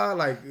 blah, blah.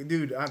 Like,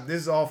 dude,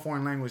 this is all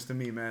foreign language to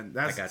me, man.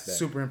 That's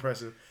super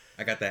impressive.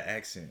 I got that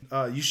accent.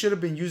 You should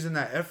have been using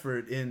that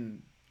effort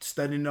in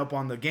studying up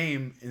on the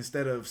game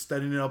instead of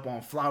studying up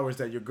on flowers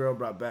that your girl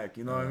brought back.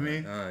 You know what I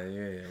mean?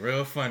 Yeah.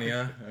 Real funny,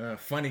 huh?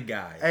 Funny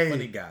guy. Hey,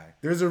 funny guy.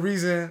 There's a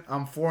reason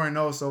I'm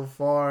 4-0 so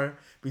far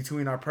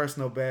between our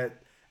personal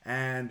bet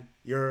and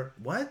your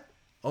what?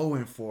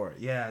 0-4.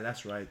 Yeah,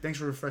 that's right. Thanks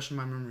for refreshing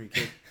my memory,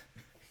 kid.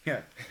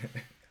 Yeah.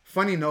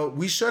 Funny note,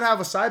 we should have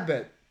a side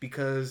bet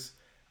because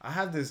I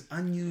have this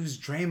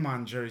unused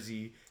Draymond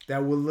jersey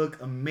that will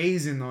look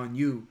amazing on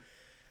you.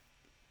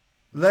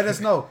 Let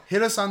us know.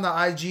 Hit us on the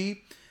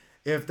IG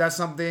if that's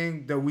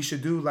something that we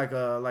should do, like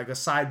a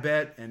side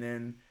bet, and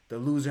then the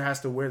loser has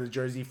to wear the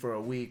jersey for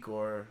a week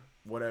or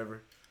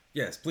whatever.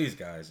 Yes, please,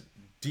 guys.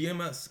 DM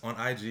us on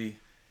IG,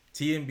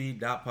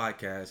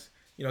 tnb.podcast.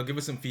 Give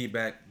us some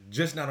feedback.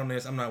 Just not on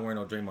this. I'm not wearing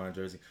no Draymond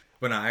jersey.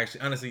 But no,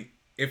 actually, honestly,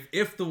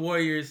 if the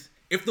Warriors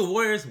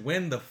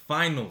win the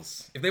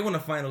finals, if they win the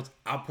finals,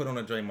 I'll put on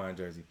a Draymond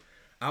jersey.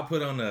 I'll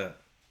put on a...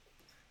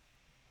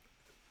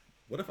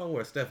 What if I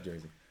wore a Steph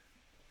jersey?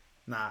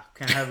 Nah,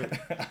 can't have it.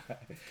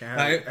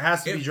 It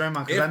has to be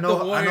Draymond because I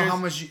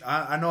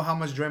know how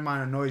much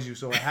Draymond annoys you,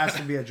 so it has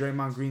to be a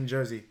Draymond green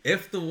jersey.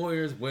 If the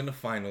Warriors win the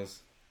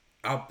finals,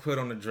 I'll put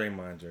on a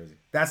Draymond jersey.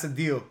 That's a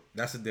deal.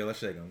 That's a deal. Let's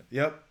shake on it.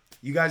 Yep.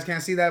 You guys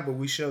can't see that, but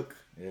we shook.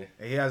 Yeah.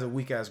 And he has a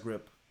weak ass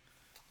grip.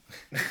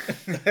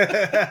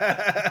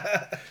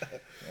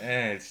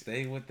 Man,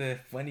 stay with the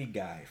funny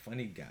guy.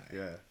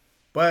 Yeah.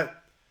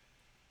 But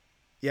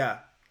yeah,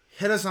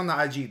 hit us on the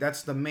IG.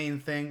 That's the main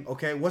thing.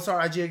 Okay, what's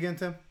our IG again,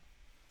 Tim?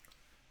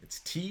 It's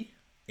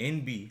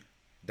tnb.podcast.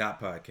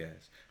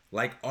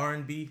 Like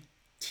R&B,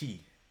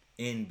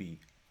 tnb.podcast.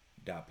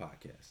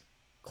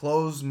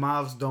 Closed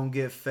mouths don't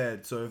get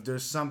fed. So if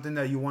there's something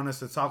that you want us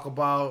to talk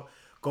about,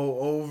 go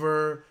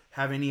over,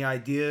 have any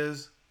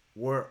ideas,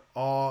 we're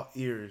all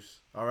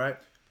ears. All right?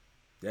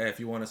 Yeah, if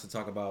you want us to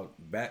talk about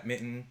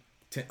badminton.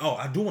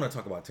 I do want to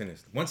talk about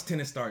tennis. Once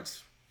tennis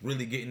starts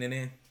really getting it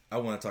in, I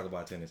want to talk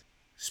about tennis.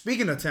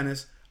 Speaking of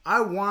tennis,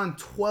 I won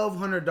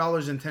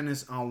 $1,200 in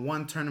tennis on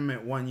one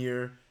tournament one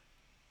year.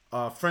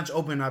 French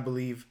Open, I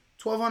believe.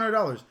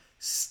 $1,200.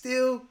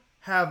 Still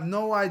have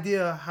no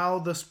idea how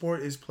the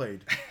sport is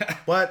played.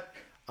 But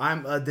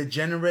I'm a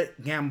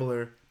degenerate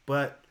gambler.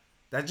 But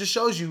that just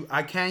shows you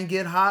I can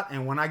get hot.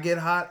 And when I get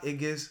hot,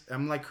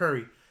 I'm like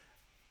Curry.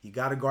 You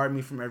got to guard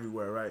me from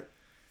everywhere, right?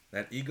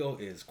 That ego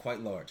is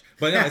quite large.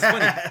 But yeah, it's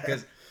funny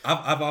because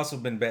I've also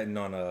been betting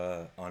on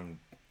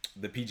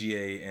the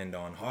PGA and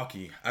on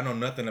hockey. I know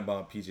nothing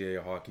about PGA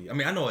or hockey. I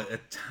mean, I know a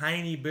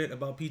tiny bit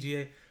about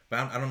PGA,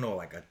 but I don't know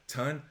like a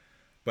ton.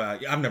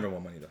 But I've never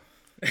won money though.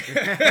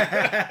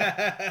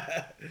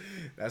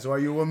 That's why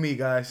you're with me,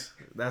 guys.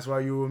 That's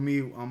why you were with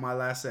me on my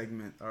last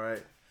segment. All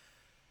right.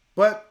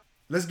 But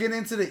let's get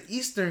into the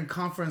Eastern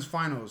Conference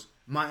Finals.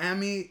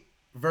 Miami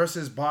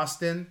versus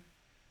Boston.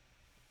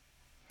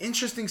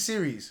 Interesting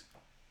series.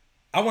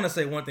 I want to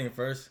say one thing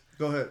first.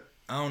 Go ahead.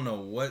 I don't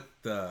know what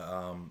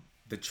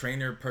the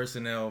trainer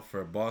personnel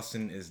for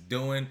Boston is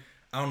doing.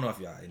 I don't know if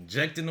y'all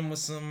injecting them with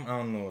something. I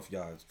don't know if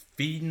y'all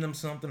feeding them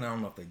something. I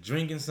don't know if they're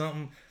drinking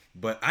something.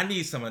 But I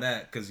need some of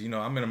that because,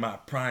 I'm in my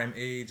prime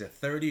age at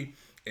 30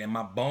 and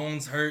my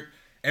bones hurt.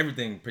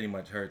 Everything pretty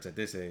much hurts at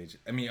this age.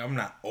 I mean, I'm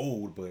not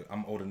old, but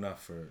I'm old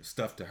enough for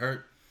stuff to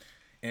hurt.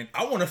 And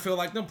I want to feel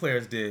like them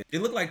players did.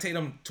 It looked like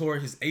Tatum tore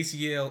his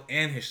ACL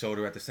and his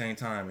shoulder at the same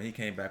time, and he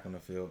came back on the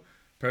field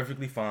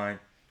perfectly fine.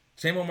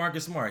 Shame on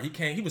Marcus Smart.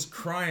 He was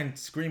crying,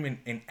 screaming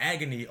in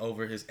agony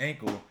over his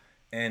ankle,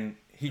 and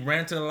he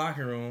ran to the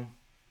locker room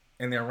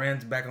and then ran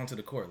back onto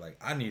the court. Like,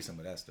 I need some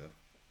of that stuff.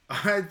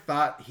 I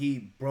thought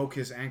he broke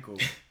his ankle.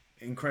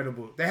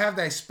 Incredible. They have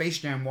that Space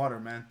Jam water,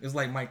 man. It's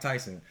like Mike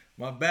Tyson.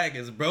 My back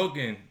is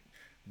broken,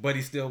 but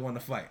he still won the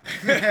fight.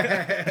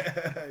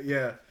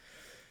 Yeah.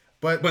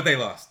 But they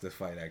lost the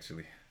fight,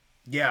 actually.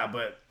 Yeah,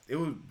 but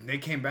they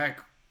came back.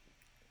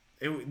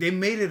 They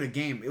made it a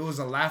game. It was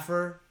a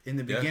laugher in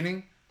the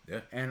beginning. Yeah.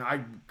 And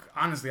I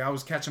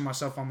was catching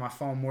myself on my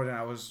phone more than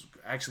I was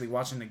actually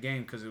watching the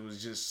game because it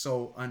was just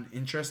so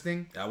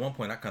uninteresting. At one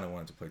point, I kind of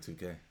wanted to play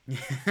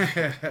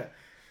 2K.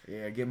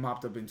 Yeah, get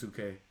mopped up in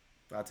 2K.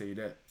 I'll tell you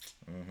that.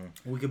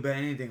 Mm-hmm. We could bet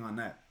anything on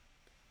that.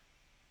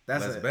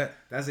 Let's bet.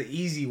 That's an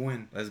easy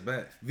win. Let's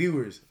bet.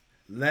 Viewers,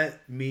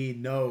 let me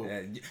know.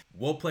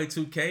 We'll play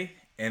 2K,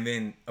 and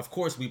then, of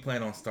course, we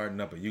plan on starting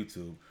up a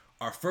YouTube.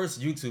 Our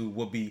first YouTube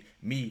will be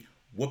me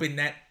whooping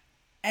that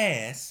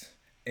ass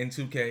in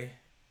 2K,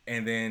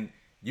 and then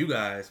you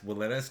guys will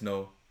let us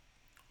know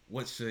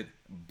what should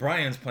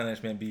Brian's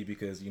punishment be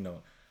because,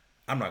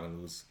 I'm not going to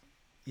lose.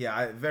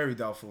 Yeah, very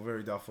doubtful,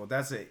 very doubtful.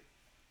 That's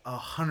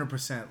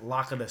 100%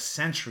 lock of the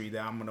century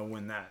that I'm going to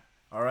win that.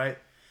 All right?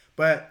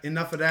 But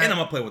enough of that. And I'm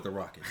going to play with the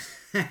Rockets.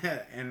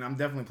 And I'm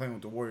definitely playing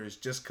with the Warriors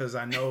just because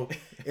I know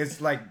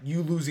it's like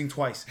you losing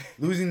twice.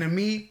 Losing to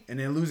me and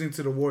then losing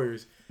to the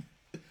Warriors.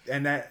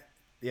 And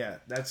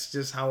that's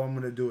just how I'm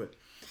going to do it.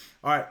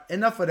 All right,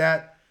 enough of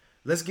that.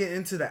 Let's get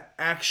into the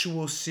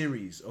actual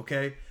series,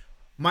 okay?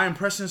 My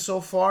impressions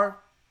so far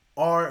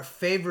are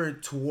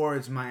favored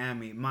towards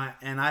Miami.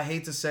 And I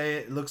hate to say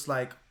it looks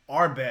like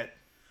our bet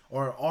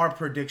or our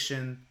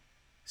prediction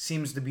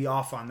seems to be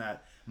off on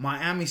that.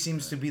 Miami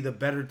seems to be the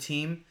better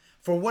team.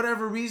 For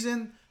whatever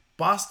reason,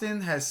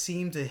 Boston has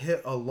seemed to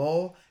hit a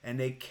lull and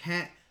they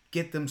can't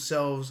get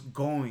themselves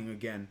going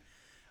again.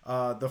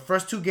 The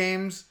first two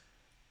games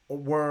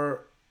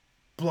were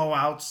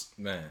blowouts.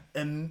 Man.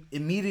 And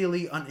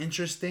immediately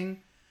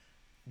uninteresting.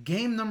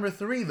 Game number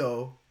 3,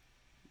 though,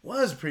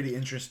 was pretty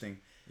interesting.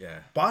 Yeah.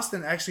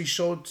 Boston actually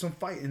showed some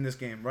fight in this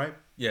game, right?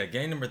 Yeah,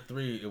 game number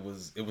 3, it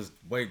was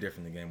way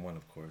different than game 1,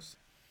 of course.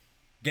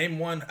 Game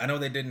 1, I know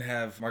they didn't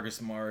have Marcus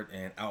Smart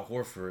and Al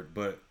Horford,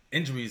 but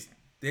injuries,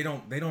 they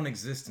don't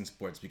exist in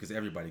sports because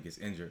everybody gets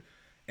injured.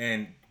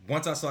 And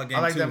once I saw game 2... I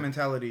like that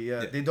mentality,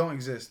 yeah. They don't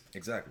exist.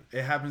 Exactly.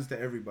 It happens to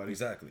everybody.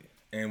 Exactly.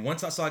 And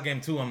once I saw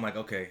game 2, I'm like,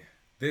 okay,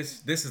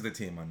 this is the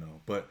team I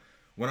know. But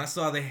when I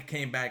saw they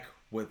came back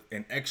with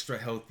an extra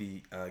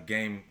healthy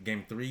game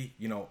 3,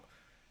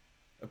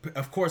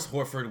 of course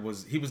Horford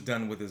was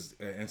done with his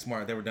and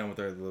Smart. They were done with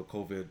their little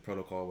COVID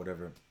protocol,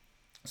 whatever.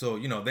 So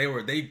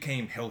they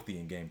came healthy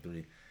in game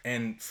 3,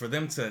 and for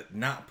them to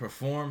not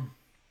perform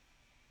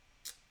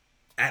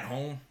at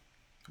home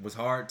was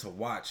hard to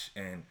watch.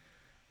 And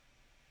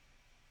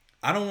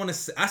I don't want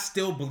to. I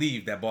still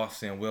believe that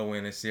Boston will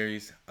win this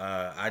series.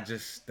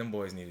 Them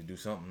boys need to do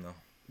something though.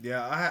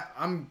 Yeah,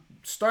 I'm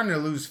starting to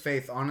lose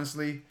faith,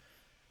 honestly,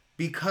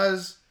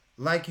 because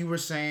like you were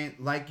saying,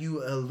 like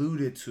you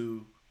alluded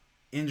to,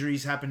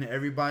 injuries happen to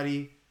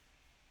everybody.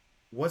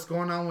 What's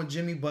going on with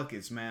Jimmy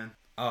Buckets, man?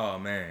 Oh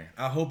man,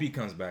 I hope he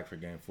comes back for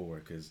game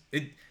 4 because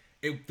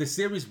the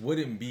series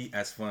wouldn't be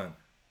as fun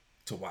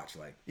to watch.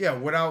 Like, yeah,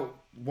 without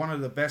one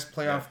of the best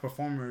playoff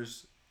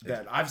performers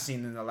that I've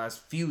seen in the last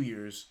few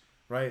years,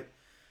 right?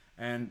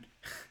 And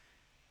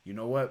you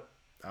know what?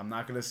 I'm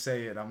not gonna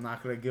say it. I'm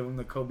not gonna give him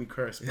the Kobe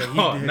curse. But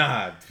don't.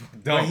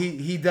 But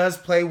he does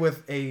play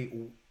with a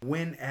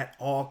win at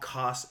all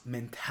costs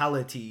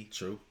mentality.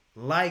 True.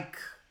 Like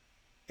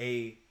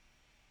a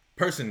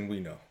person we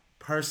know.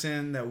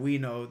 Person that we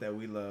know, that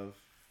we love.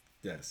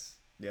 Yes.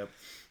 Yep.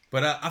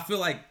 But I feel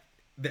like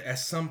that at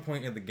some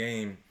point in the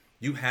game,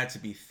 you had to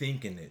be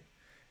thinking it.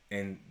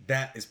 And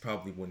that is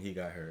probably when he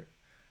got hurt.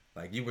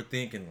 Like, you were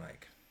thinking,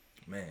 like,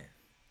 man,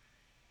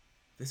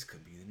 this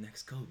could be the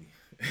next Kobe.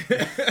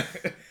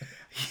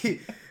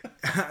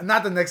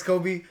 Not the next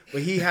Kobe,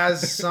 but he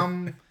has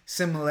some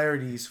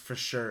similarities for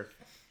sure.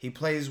 He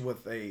plays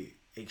with a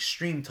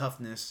extreme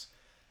toughness.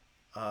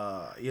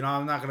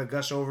 I'm not gonna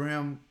gush over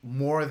him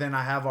more than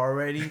I have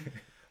already,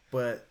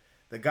 but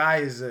the guy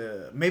is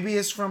maybe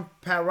it's from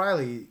Pat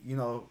Riley,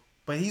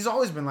 but he's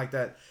always been like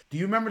that. Do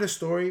you remember the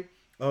story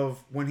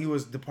of when he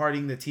was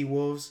departing the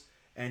T-Wolves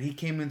and he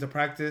came into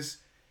practice,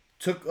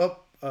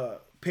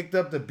 picked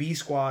up the B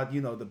squad,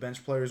 the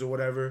bench players or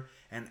whatever,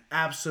 and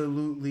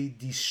absolutely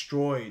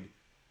destroyed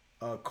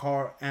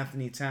Karl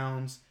Anthony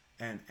Towns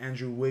and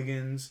Andrew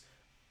Wiggins,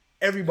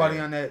 everybody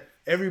on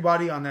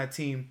that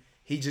team.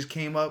 He just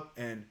came up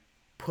and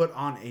put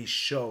on a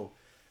show.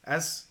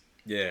 That's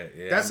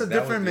a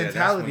different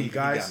mentality,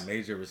 guys. He got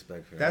major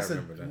respect for that. I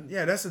remember that.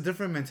 Yeah, that's a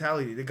different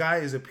mentality. The guy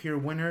is a pure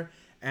winner,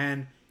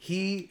 and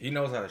he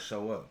knows how to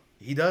show up.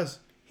 He does.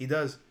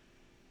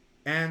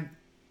 And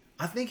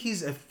I think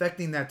he's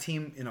affecting that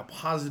team in a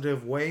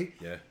positive way.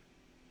 Yeah.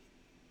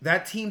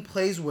 That team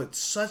plays with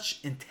such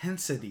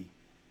intensity.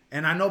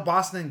 And I know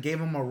Boston gave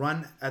him a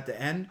run at the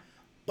end,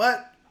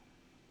 but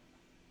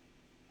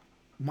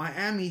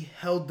Miami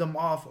held them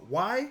off.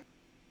 Why?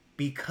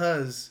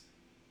 Because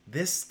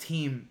this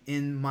team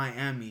in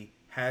Miami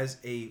has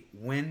a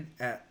win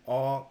at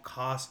all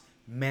cost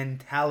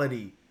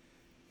mentality.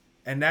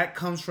 And that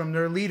comes from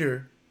their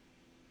leader.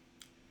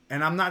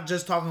 And I'm not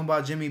just talking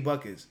about Jimmy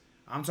Buckets.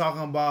 I'm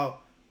talking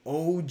about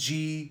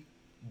OG,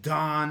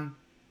 Don,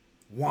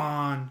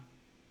 Juan,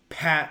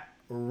 Pat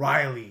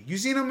Riley. You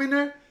seen him in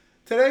there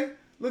today?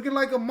 Looking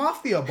like a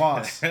mafia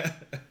boss.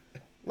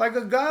 Like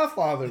a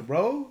godfather,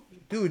 bro.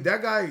 Dude,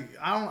 that guy,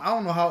 I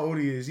don't know how old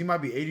he is. He might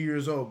be 80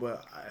 years old,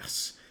 but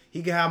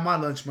he can have my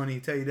lunch money,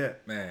 tell you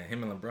that. Man,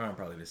 him and LeBron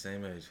probably the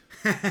same age.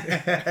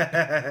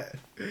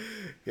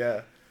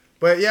 Yeah.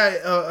 But yeah,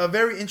 a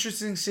very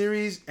interesting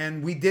series,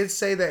 and we did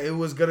say that it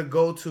was gonna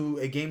go to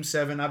a Game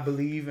 7, I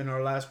believe, in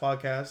our last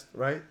podcast,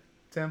 right,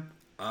 Tim?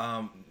 Nah,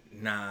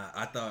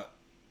 I thought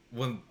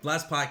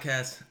last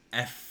podcast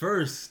at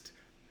first,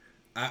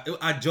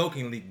 I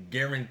jokingly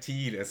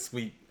guaranteed a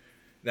sweep,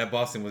 that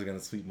Boston was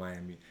gonna sweep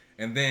Miami,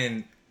 and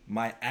then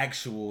my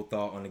actual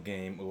thought on the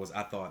game was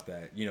I thought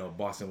that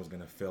Boston was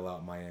gonna fill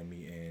out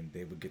Miami and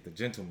they would get the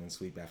gentleman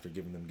sweep after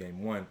giving them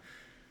Game 1.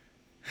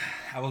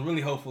 I was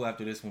really hopeful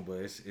after this one, but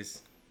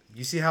it's.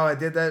 You see how I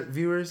did that,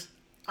 viewers?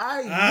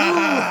 I knew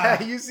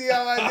that. You see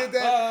how I did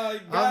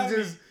that? I'm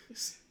just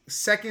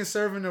second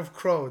serving of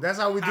Crow. That's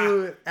how we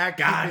do it at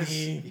Got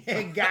him.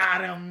 Yeah,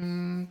 got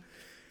him.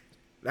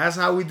 That's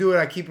how we do it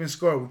at Keeping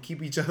Score. We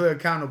keep each other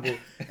accountable.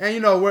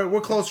 And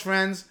we're close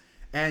friends.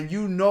 And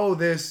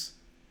this.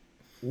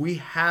 We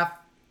have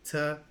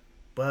to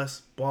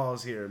bust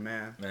balls here,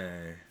 man.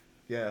 Man.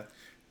 Yeah.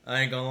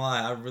 I ain't gonna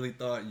lie. I really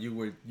thought you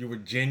were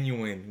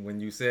genuine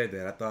when you said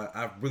that.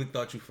 I really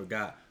thought you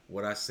forgot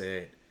what I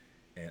said,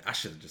 and I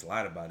should have just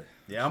lied about it.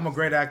 Yeah, I'm a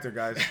great actor,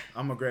 guys.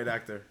 I'm a great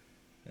actor.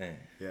 Man.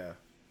 Yeah.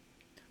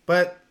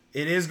 But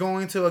it is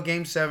going to a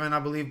Game 7. I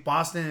believe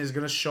Boston is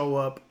gonna show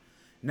up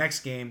next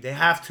game. They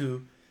have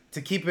to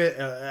keep it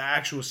an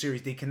actual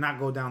series. They cannot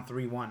go down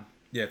 3-1.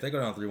 Yeah, if they go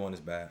down 3-1,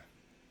 it's bad.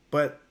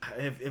 But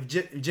if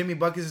Jimmy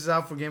Buckets is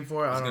out for Game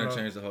 4, I don't know. It's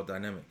gonna change the whole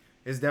dynamic.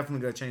 It's definitely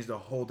going to change the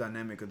whole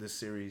dynamic of this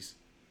series.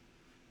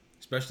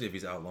 Especially if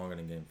he's out longer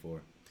than Game 4.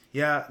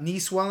 Yeah, knee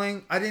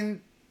swelling. I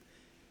don't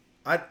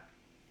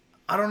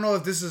know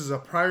if this is a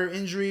prior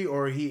injury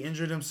or he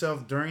injured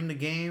himself during the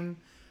game.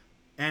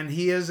 And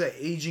he is an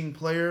aging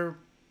player.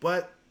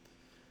 But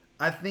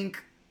I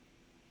think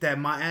that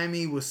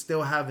Miami will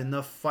still have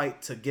enough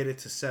fight to get it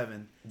to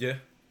 7. Yeah.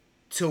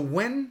 To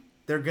win,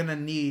 they're going to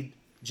need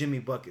Jimmy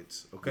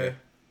Buckets. Okay?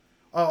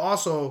 Yeah.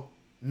 Also,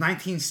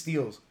 19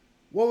 steals.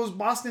 What was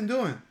Boston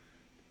doing?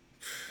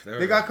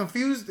 They got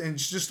confused and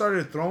just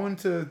started throwing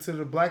to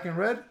the black and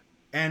red.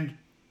 And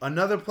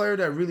another player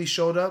that really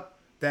showed up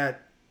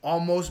that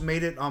almost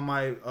made it on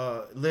my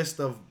list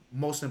of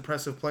most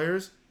impressive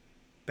players,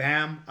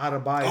 Bam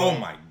Adebayo. Oh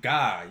my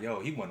God,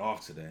 yo, he went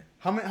off today.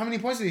 How many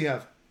points did he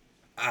have?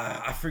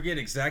 I forget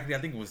exactly. I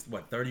think it was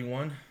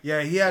 31.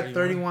 Yeah, he had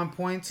 31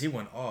 points. He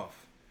went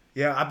off.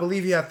 Yeah, I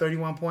believe he had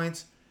 31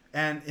 points.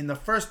 And in the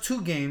first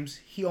 2 games,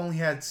 he only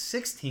had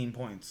 16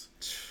 points.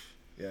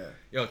 Yeah.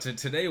 Yo,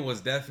 today was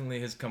definitely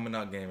his coming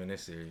out game in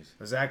this series.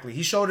 Exactly.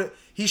 He showed it.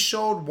 He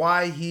showed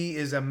why he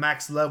is a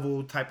max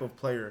level type of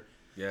player.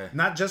 Yeah.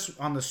 Not just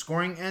on the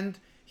scoring end.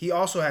 He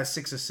also has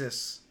 6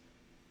 assists.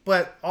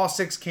 But all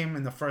 6 came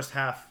in the first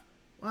half.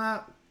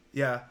 Well,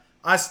 yeah.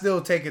 I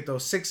still take it though.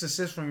 6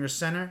 assists from your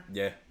center.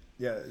 Yeah.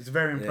 Yeah, it's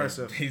very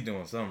impressive. Yeah, he's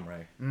doing something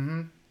right.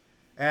 Mm-hmm.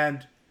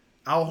 And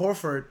Al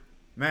Horford,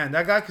 man,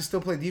 that guy can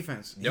still play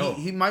defense. Yo,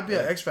 he might be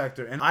an X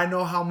factor. And I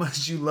know how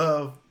much you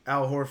love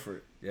Al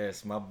Horford.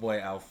 Yes, my boy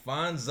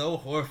Alfonso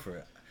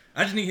Horford.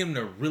 I just need him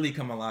to really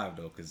come alive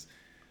though, because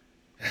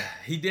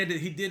he did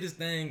his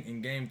thing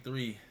in Game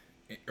 3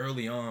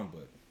 early on,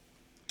 but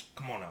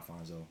come on,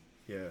 Alfonso.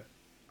 Yeah.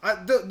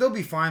 They'll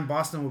be fine.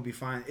 Boston will be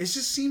fine. It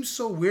just seems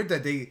so weird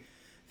that they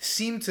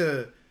seem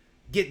to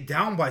get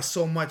down by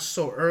so much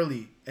so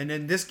early. And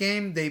in this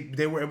game,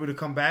 they were able to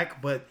come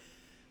back. But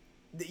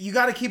you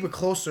got to keep it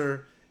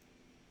closer.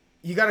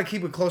 You got to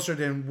keep it closer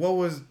than what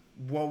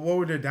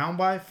were they down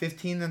by?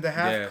 15 and a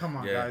half? Yeah, Come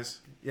on, yeah. guys.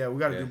 Yeah, we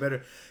got to do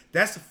better.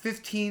 That's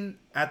 15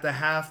 at the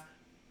half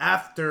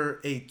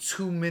after a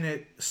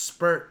 2-minute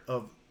spurt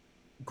of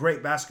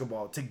great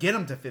basketball to get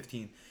them to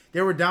 15. They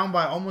were down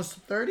by almost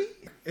 30.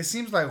 It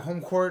seems like home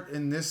court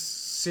in this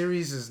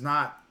series is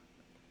not,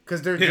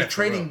 because they're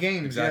trading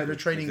games. Exactly. Yeah, they're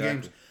trading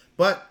games.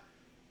 But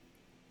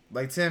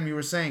like Tim, you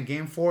were saying,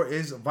 Game 4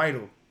 is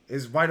vital.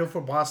 It's vital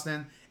for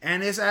Boston,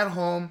 and it's at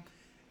home.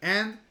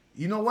 And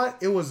you know what?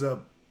 It was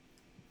a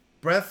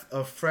breath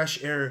of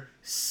fresh air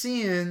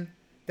seeing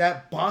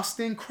that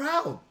Boston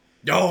crowd.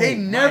 They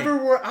never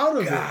were out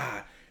of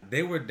it.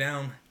 They were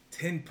down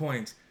 10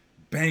 points,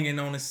 banging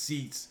on the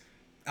seats.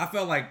 I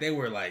felt like they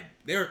were I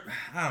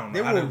don't know.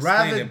 They how were to explain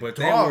rabid it, but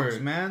dogs, they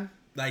were, man.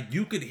 like,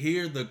 you could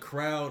hear the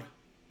crowd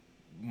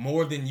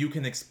more than you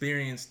can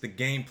experience the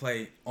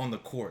gameplay on the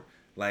court.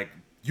 Like,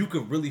 you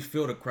could really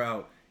feel the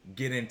crowd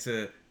get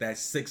into that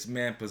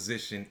 6-man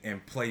position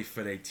and play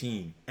for their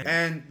team.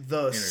 And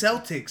the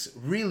Celtics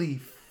really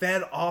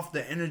fed off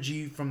the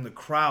energy from the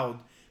crowd.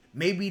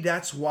 Maybe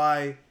that's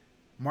why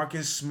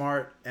Marcus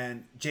Smart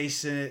and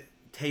Jason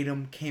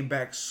Tatum came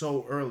back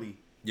so early.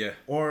 Yeah.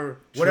 Or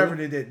whatever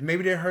they did.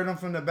 Maybe they heard them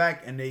from the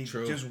back and they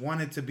just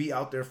wanted to be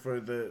out there for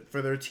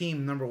their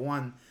team, number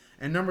one.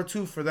 And number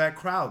two, for that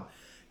crowd.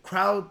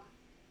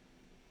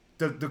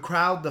 The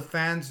crowd, the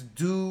fans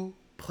do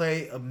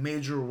play a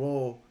major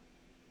role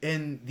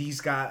in these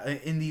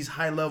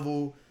high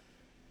level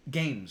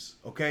games.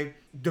 Okay,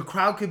 the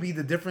crowd could be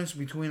the difference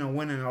between a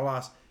win and a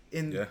loss.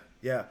 In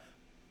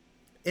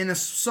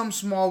some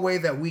small way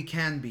that we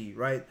can be,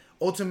 right.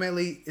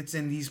 Ultimately, it's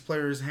in these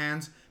players'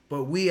 hands,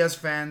 but we as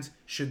fans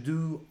should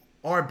do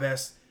our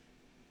best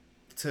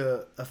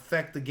to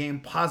affect the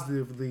game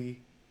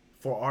positively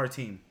for our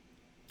team.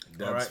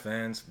 Dubs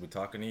fans, we're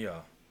talking to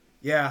y'all.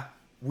 Yeah,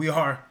 we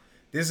are.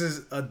 This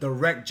is a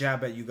direct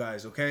jab at you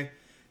guys, okay?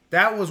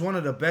 That was one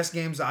of the best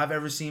games I've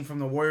ever seen from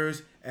the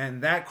Warriors,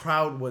 and that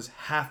crowd was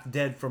half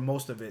dead for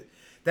most of it.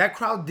 That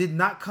crowd did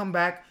not come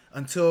back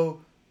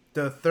until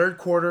the third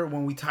quarter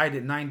when we tied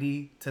it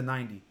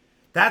 90-90.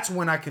 That's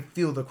when I could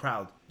feel the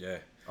crowd. Yeah.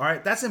 All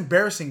right? That's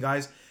embarrassing,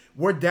 guys.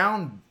 We're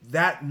down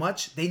that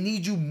much. They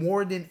need you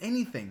more than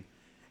anything.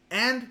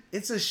 And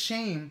it's a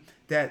shame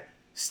that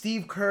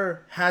Steve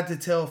Kerr had to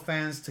tell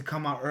fans to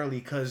come out early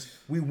because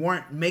we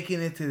weren't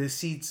making it to the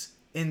seats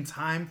in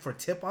time for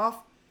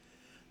tip-off.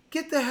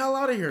 Get the hell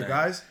out of here,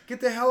 guys. Get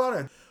the hell out of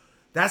here.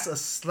 That's a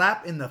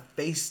slap in the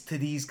face to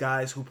these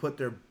guys who put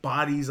their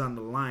bodies on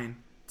the line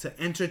to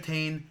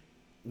entertain,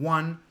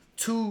 1,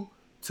 2,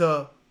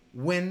 to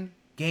win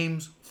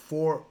games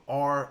for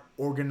our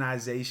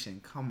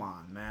organization. Come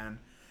on, man.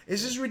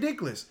 It's just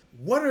ridiculous.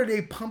 What are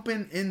they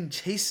pumping in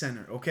Chase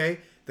Center, okay?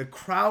 The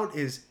crowd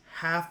is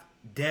half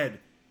dead.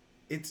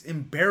 It's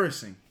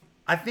embarrassing.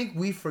 I think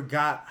we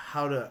forgot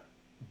how to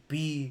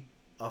be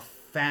a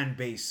fan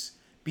base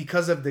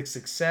because of the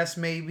success,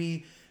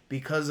 maybe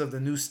because of the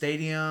new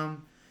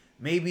stadium.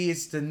 Maybe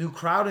it's the new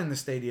crowd in the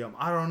stadium.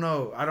 I don't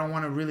know. I don't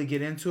want to really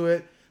get into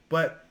it.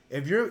 But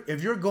if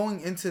you're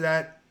going into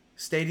that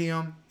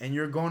stadium and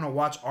you're going to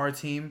watch our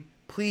team,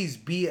 please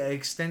be an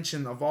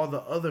extension of all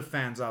the other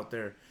fans out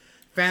there.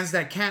 Fans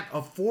that can't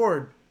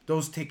afford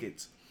those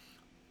tickets.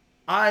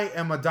 I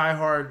am a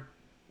diehard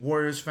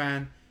Warriors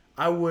fan.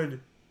 I would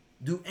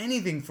do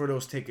anything for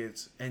those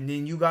tickets. And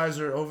then you guys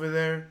are over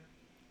there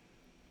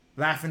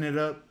laughing it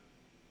up,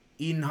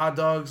 eating hot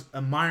dogs,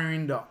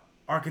 admiring the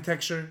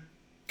architecture.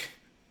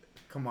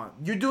 Come on.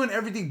 You're doing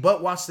everything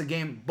but watch the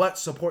game, but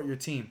support your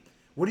team.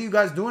 What are you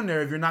guys doing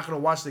there if you're not going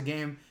to watch the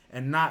game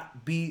and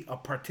not be a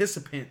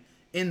participant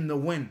in the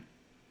win?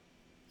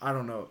 I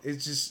don't know. It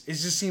just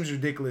seems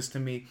ridiculous to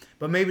me.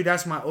 But maybe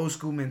that's my old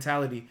school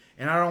mentality.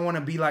 And I don't want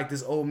to be like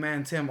this old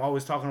man Tim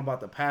always talking about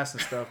the past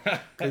and stuff.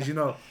 Because,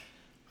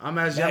 I'm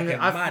as young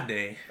as my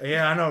day.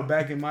 Yeah, I know,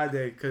 back in my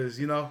day. Because,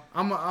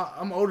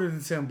 I'm older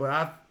than Tim, but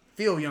I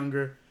feel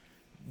younger.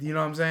 You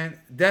know what I'm saying?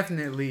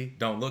 Definitely.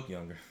 Don't look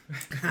younger.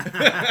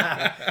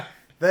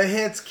 The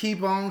hits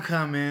keep on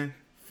coming.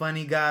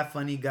 Funny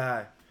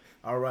guy.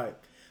 All right.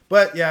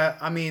 But, yeah,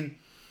 I mean,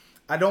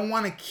 I don't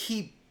want to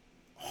keep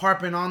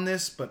harping on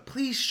this, but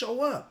please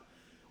show up.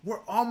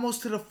 We're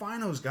almost to the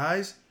finals,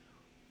 guys.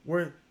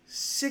 We're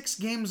 6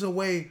 games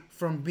away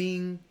from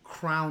being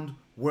crowned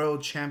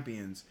world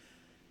champions.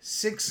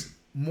 6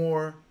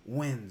 more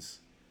wins.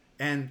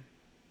 And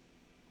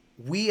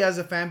we as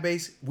a fan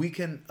base, we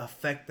can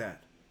affect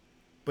that.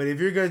 But if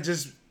you're going to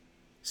just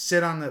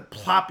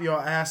plop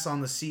your ass on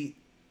the seat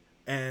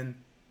and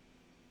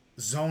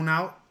zone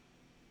out,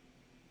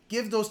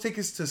 give those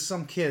tickets to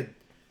some kid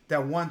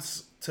that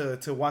wants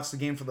to watch the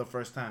game for the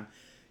first time.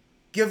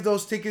 Give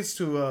those tickets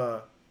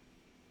to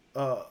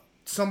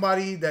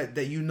somebody that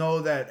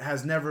that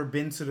has never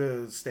been to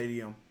the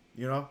stadium.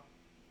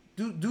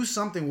 Do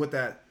something with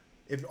that.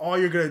 if all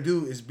you're gonna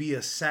do is be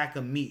a sack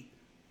of meat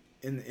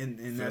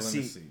in that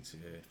seat.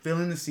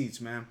 Filling the seats,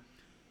 man.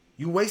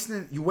 You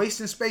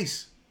wasting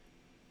space.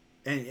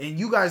 And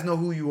you guys know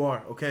who you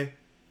are, okay?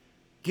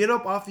 Get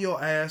up off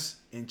your ass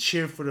and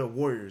cheer for the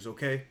Warriors,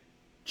 okay?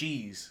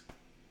 Jeez.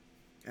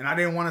 And I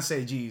didn't want to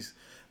say Jeez,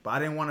 but I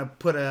didn't want to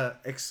put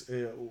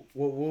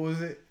what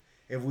was it?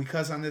 If we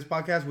cuss on this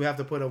podcast, we have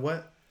to put a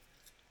what?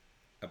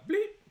 A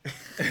bleep.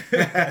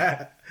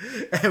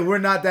 And we're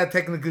not that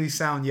technically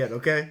sound yet,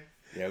 okay?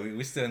 Yeah,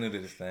 we still new to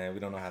this thing. We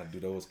don't know how to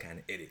do those kind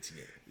of edits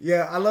yet.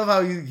 Yeah, I love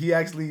how he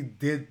actually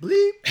did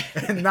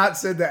bleep and not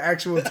said the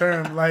actual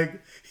term.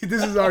 Like,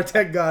 this is our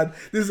tech god.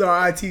 This is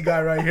our IT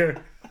guy right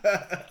here.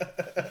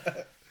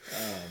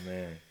 Oh,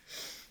 man.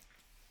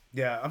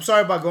 Yeah, I'm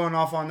sorry about going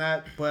off on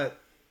that, but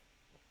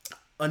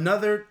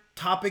another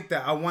topic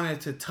that I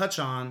wanted to touch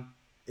on,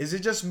 is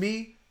it just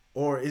me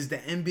or is the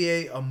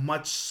NBA a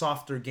much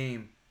softer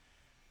game?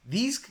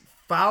 These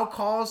foul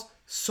calls,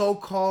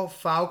 so-called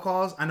foul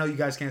calls, I know you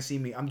guys can't see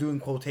me. I'm doing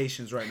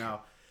quotations right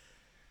now.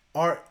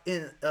 Are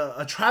in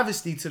a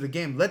travesty to the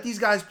game. Let these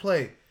guys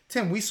play.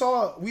 Tim, we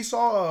saw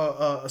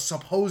a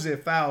supposed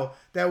foul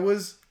that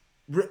was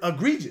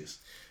egregious.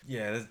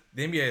 Yeah,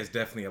 the NBA is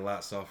definitely a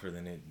lot softer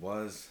than it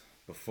was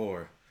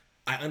before.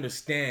 I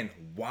understand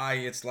why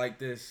it's like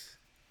this,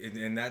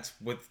 and that's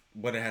what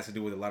it has to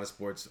do with a lot of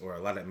sports, or a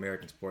lot of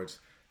American sports.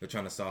 They're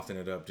trying to soften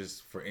it up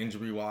just for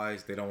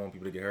injury-wise. They don't want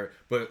people to get hurt.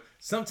 But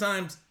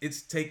sometimes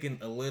it's taken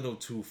a little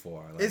too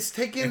far. Like, it's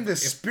taking the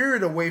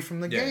spirit away from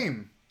the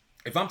game.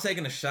 If I'm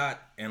taking a shot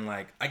and,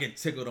 like, I get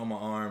tickled on my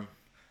arm,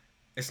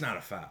 it's not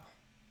a foul.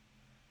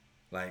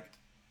 Like,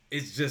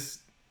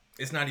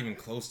 it's not even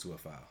close to a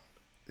foul.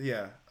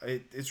 Yeah,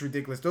 it's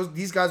ridiculous.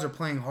 These guys are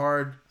playing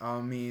hard. I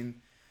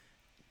mean,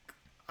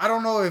 I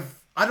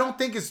don't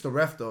think it's the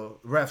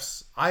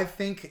refs. I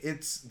think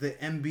it's the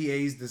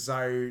NBA's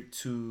desire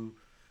to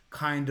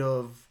kind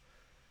of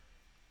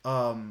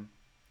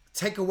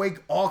take away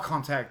all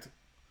contact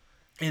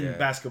in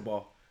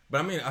basketball.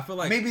 But I mean, I feel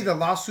like maybe the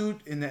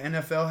lawsuit in the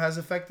NFL has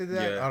affected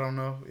that. Yeah. I don't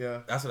know.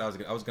 Yeah, that's what I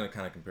was gonna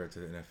kind of compare it to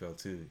the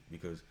NFL too,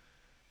 because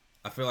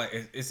I feel like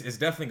it's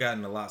definitely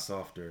gotten a lot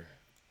softer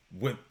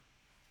with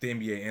the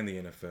NBA and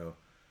the NFL,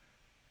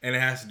 and it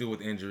has to do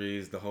with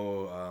injuries. The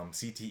whole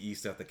CTE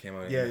stuff that came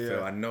out in the NFL.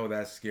 Yeah. I know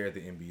that scared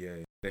the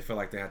NBA. They feel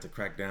like they had to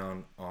crack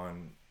down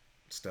on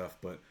stuff,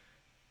 but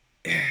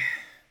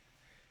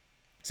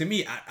to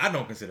me, I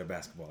don't consider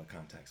basketball a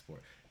contact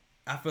sport.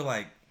 I feel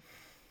like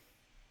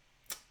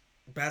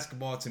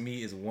basketball to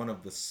me is one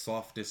of the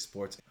softest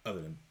sports,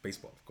 other than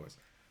baseball, of course.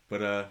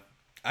 But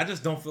I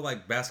just don't feel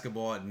like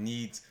basketball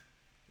needs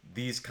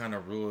these kind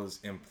of rules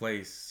in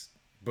place.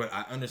 But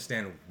I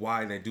understand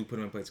why they do put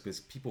them in place,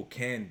 because people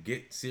can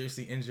get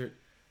seriously injured.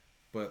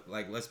 But,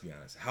 like, let's be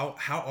honest. How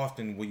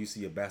often will you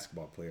see a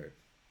basketball player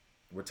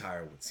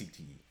retire with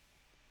CTE?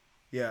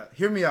 Yeah,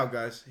 hear me out,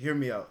 guys. Hear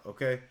me out,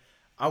 okay?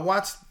 I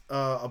watched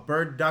a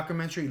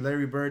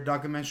Larry Bird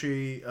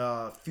documentary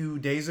a few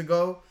days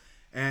ago,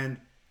 and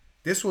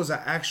this was an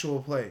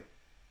actual play.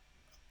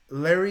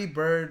 Larry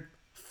Bird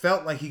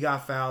felt like he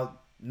got fouled.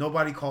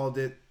 Nobody called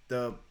it.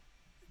 The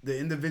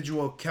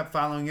individual kept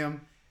fouling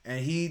him,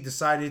 and he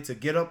decided to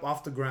get up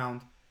off the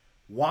ground,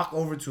 walk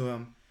over to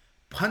him,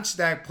 punch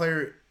that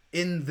player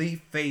in the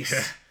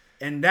face.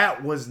 And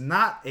that was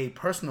not a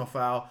personal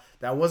foul.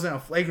 That wasn't a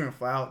flagrant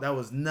foul. That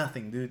was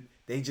nothing, dude.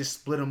 They just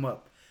split him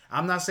up.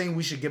 I'm not saying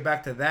we should get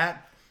back to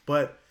that,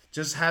 but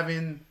just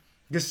seeing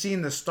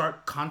the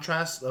stark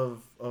contrast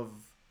of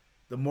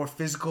the more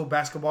physical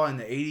basketball in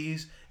the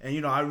 80s. And,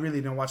 you know, I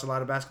really didn't watch a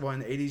lot of basketball in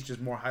the 80s,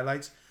 just more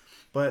highlights.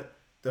 But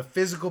the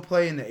physical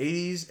play in the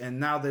 80s and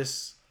now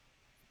this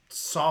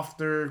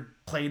softer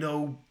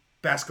Play-Doh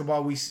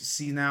basketball we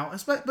see now.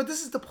 But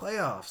this is the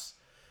playoffs.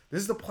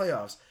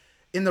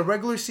 In the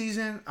regular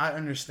season, I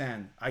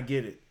understand. I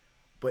get it.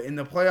 But in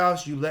the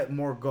playoffs, you let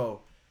more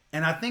go.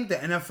 And I think the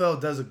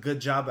NFL does a good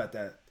job at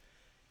that.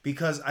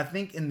 Because I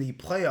think in the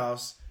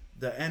playoffs,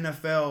 the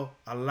NFL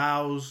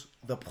allows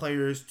the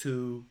players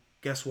to,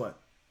 guess what?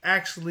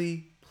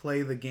 Actually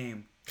play the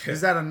game.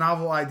 Is that a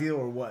novel idea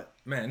or what?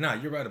 Man, nah,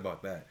 you're right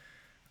about that.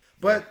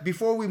 But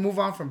before we move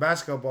on from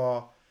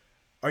basketball,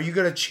 are you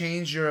going to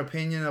change your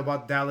opinion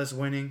about Dallas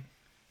winning?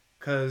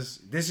 Because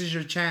this is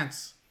your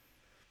chance.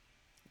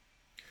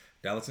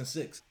 Dallas in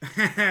 6.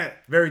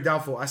 Very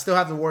doubtful. I still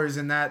have the Warriors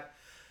in that.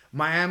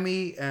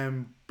 Miami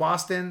and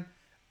Boston.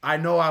 I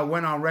know I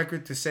went on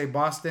record to say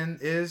Boston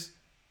is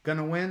going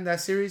to win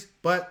that series.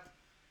 But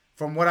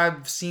from what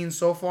I've seen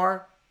so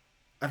far,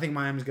 I think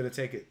Miami's going to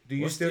take it. Do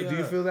you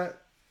feel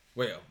that?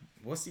 Wait,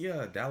 what's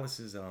the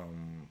Dallas's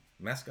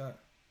mascot?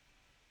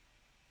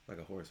 Like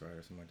a horse, right?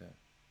 Or something like that.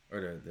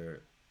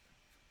 Or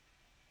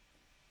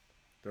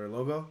their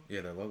logo?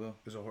 Yeah, their logo.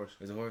 It's a horse.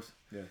 It's a horse?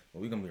 Yeah.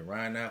 Well, we're going to be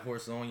riding that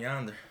horse on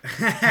yonder.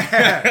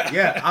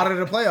 Yeah, out of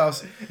the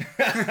playoffs.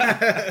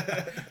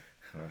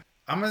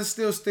 I'm going to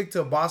still stick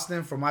to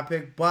Boston for my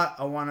pick, but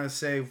I want to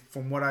say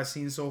from what I've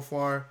seen so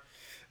far,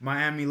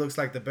 Miami looks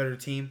like the better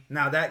team.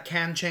 Now, that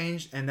can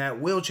change and that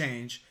will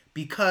change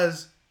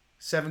because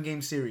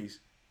 7-game series.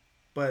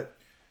 but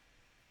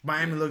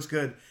Miami looks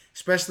good,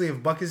 especially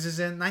if Buckets is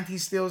in. 19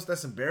 steals,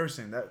 that's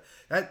embarrassing.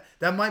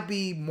 That might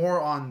be more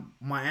on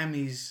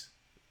Miami's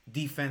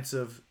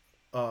defensive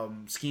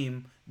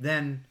scheme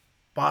than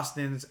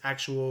Boston's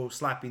actual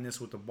slappiness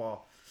with the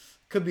ball.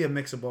 Could be a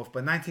mix of both,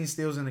 but 19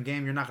 steals in a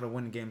game, you're not going to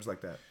win games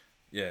like that.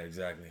 Yeah,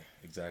 exactly.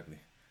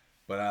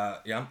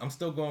 But I'm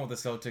still going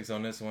with the Celtics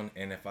on this one,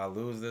 and if I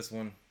lose this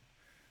one,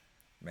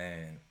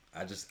 man,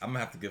 I'm gonna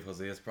have to give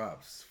Jose his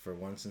props. For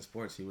once in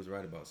sports, he was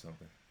right about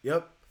something.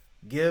 Yep.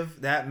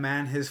 Give that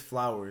man his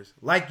flowers.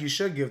 Like you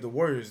should give the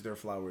Warriors their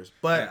flowers.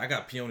 But I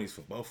got peonies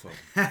for both of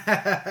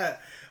them.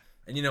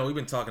 And we've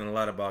been talking a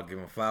lot about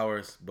giving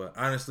flowers, but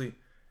honestly,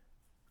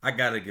 I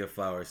gotta give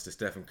flowers to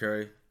Stephen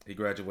Curry. He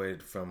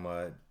graduated from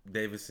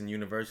Davidson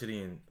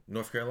University in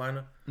North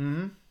Carolina.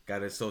 Mm-hmm.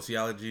 Got a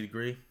sociology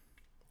degree.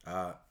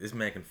 This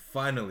man can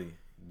finally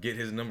get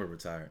his number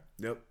retired.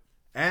 Yep.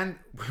 And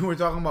we were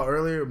talking about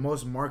earlier,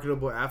 most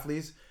marketable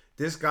athletes.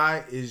 This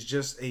guy is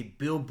just a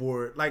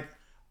billboard. Like,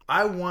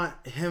 I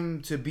want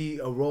him to be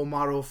a role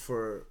model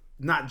for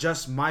not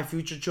just my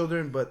future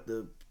children, but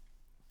the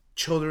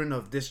children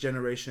of this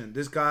generation.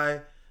 This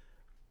guy,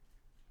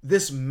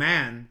 this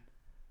man,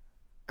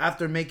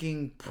 after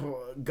making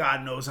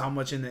God knows how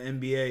much in the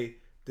NBA,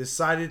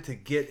 decided to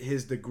get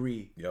his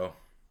degree. Yo,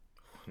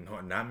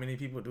 no, not many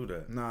people do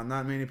that. No,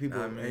 not many people.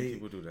 Not many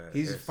people do that.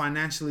 He's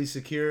financially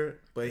secure,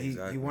 but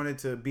he wanted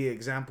to be an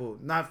example.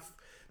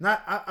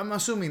 I'm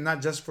assuming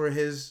not just for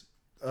his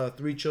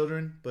 3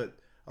 children, but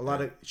a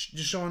lot of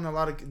just showing a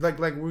lot of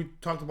like we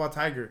talked about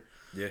Tiger.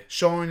 Yeah.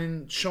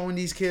 Showing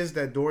these kids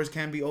that doors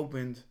can be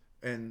opened,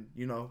 and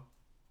I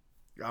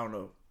don't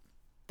know.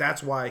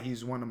 That's why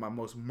he's one of my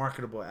most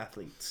marketable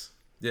athletes.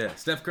 Yeah,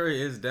 Steph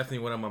Curry is definitely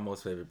one of my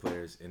most favorite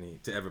players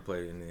to ever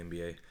play in the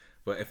NBA.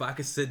 But if I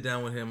could sit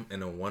down with him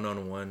in a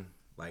one-on-one,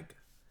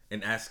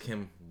 and ask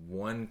him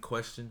one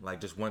question,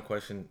 just one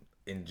question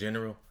in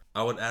general,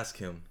 I would ask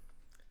him,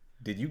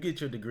 did you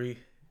get your degree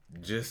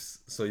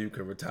just so you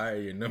could retire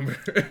your number?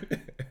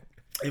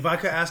 If I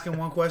could ask him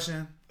one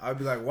question, I'd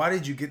be like, why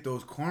did you get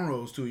those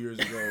cornrows 2 years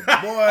ago?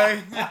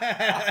 Boy.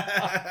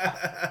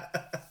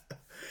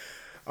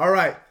 All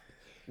right.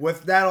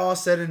 With that all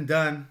said and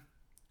done,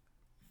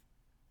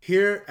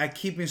 here at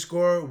Keeping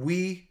Score,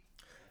 we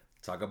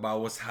talk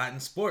about what's hot in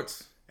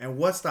sports. And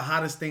what's the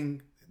hottest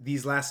thing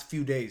these last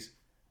few days?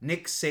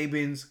 Nick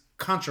Saban's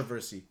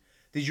controversy.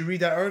 Did you read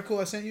that article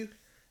I sent you?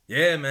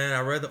 Yeah, man.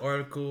 I read the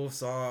article,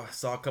 saw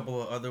a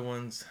couple of other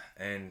ones,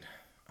 and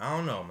I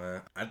don't know,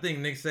 man. I think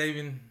Nick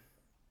Saban,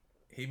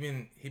 he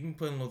been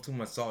putting a little too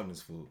much salt in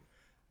his food.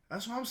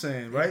 That's what I'm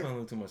saying, right? Putting a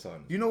little too much salt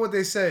in his food. You know what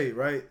they say,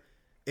 right?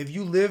 If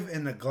you live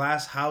in a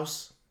glass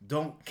house,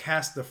 don't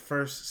cast the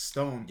first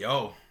stone.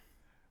 Yo.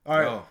 All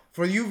right.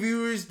 For you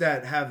viewers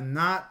that have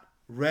not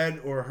read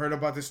or heard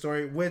about this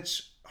story,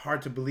 which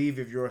hard to believe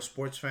if you're a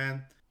sports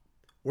fan,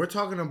 we're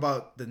talking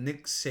about the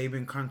Nick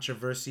Saban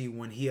controversy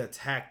when he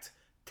attacked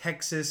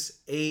Texas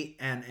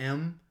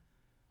A&M,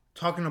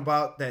 talking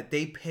about that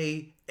they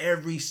pay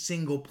every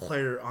single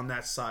player on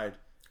that side.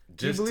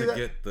 Just to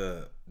get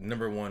the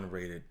number 1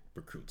 rated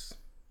recruits.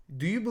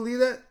 Do you believe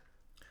that?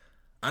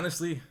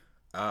 Honestly,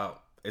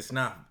 it's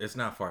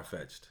not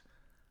far-fetched.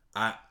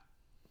 I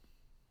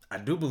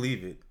do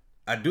believe it.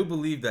 I do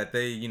believe that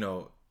they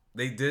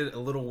did a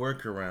little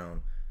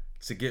workaround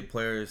to get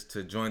players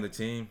to join the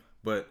team,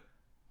 but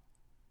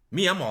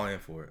me, I'm all in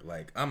for it.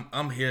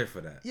 I'm here for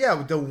that.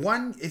 Yeah,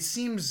 it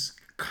seems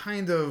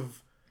kind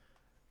of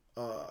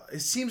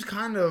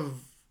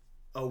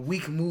a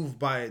weak move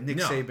by Nick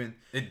Saban.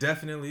 It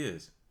definitely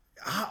is.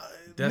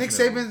 Nick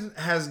Saban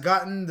has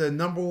gotten the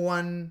number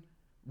 1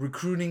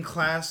 recruiting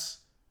class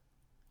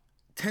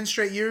 10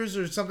 straight years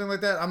or something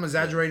like that. I'm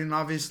exaggerating,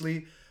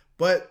 obviously,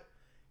 but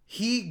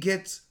he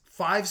gets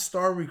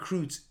 5-star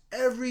recruits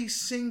every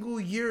single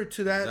year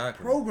to that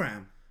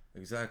program.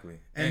 Exactly.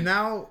 And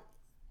now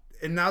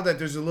that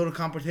there's a little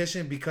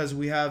competition because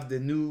we have the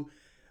new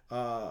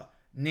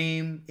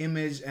name,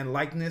 image, and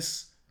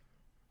likeness,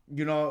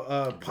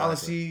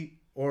 policy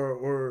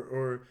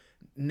or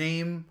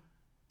name,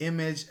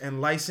 image,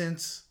 and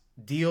license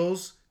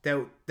deals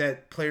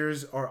that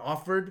players are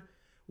offered,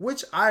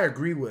 which I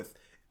agree with.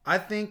 I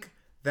think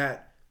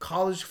that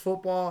college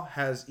football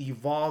has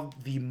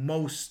evolved the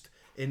most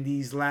in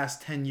these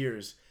last 10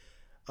 years.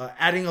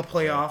 Adding a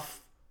playoff,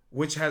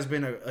 which has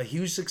been a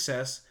huge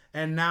success,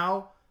 and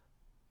now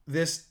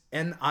this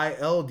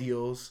NIL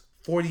deals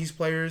for these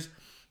players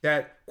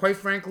that, quite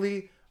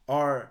frankly,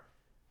 are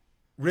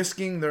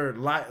risking their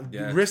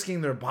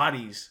risking their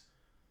bodies,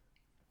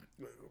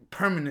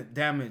 permanent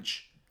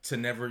damage to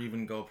never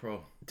even go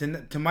pro.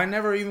 To might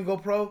never even go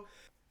pro,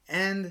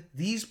 and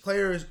these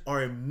players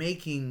are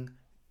making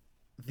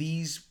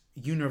these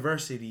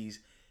universities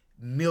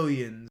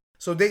millions.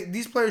 So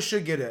these players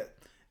should get it,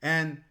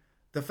 and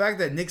the fact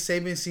that Nick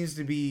Saban seems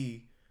to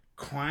be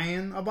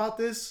crying about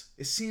this,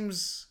 it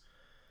seems.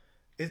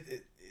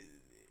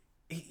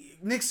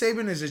 Nick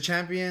Saban is a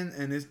champion,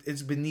 and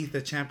it's beneath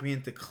a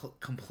champion to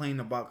complain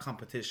about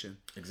competition.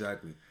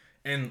 Exactly,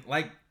 and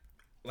like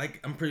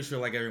I'm pretty sure,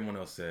 like everyone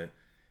else said,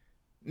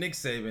 Nick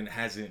Saban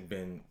hasn't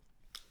been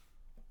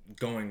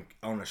going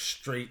on a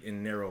straight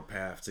and narrow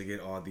path to get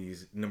all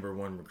these number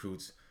one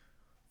recruits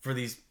for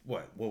these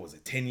what was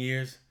it, 10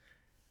 years?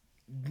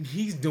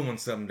 He's doing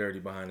something dirty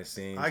behind the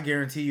scenes. I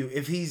guarantee you,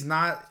 if he's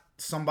not,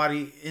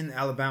 somebody in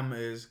Alabama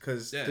is,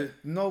 because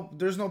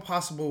there's no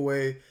possible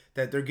way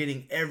that they're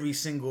getting every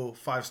single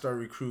 5-star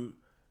recruit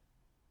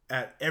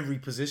at every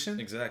position.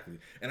 Exactly.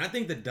 And I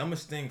think the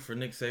dumbest thing for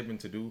Nick Saban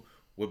to do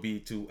would be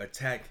to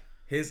attack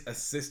his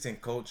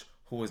assistant coach,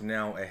 who is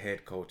now a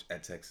head coach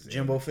at Texas A&M.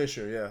 Jimbo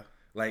Fisher, yeah.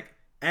 Like,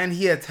 and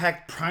he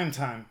attacked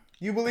Primetime.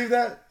 You believe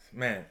that?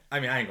 Man, I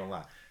mean, I ain't gonna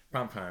lie.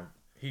 Primetime,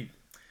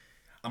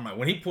 I'm like,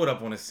 when he pulled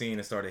up on the scene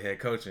and started head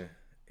coaching,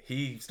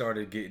 he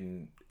started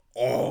getting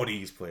all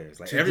these players.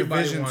 Like,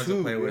 everybody wanted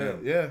to play with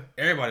him. Yeah.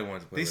 Everybody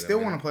wanted to play with him. They still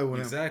want to play with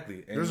him.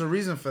 Exactly. And there's a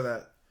reason for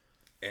that.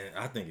 And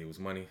I think it was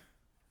money.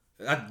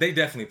 They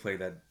definitely paid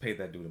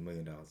that dude $1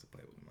 million to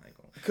play with him. I ain't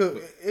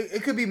gonna.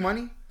 It could be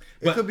money.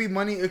 It could be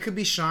money. It could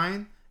be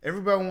shine.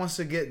 Everybody wants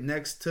to get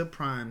next to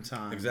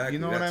Primetime. Exactly. You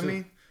know what I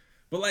mean?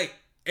 But like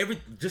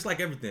just like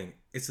everything,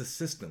 it's a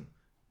system.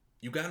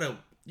 You gotta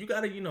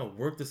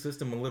work the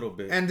system a little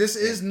bit. And this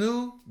is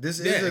new. This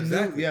is a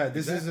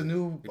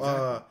new.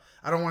 Exactly.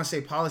 I don't want to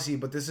say policy,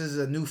 but this is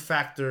a new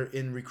factor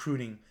in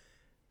recruiting.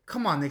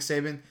 Come on, Nick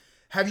Saban.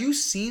 Have you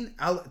seen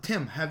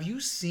Tim? Have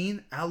you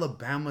seen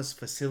Alabama's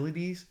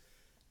facilities?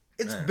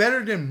 It's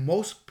better than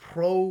most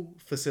pro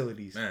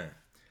facilities. Man,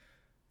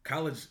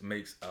 college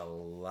makes a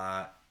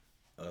lot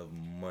of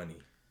money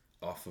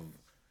off of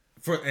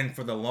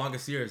for the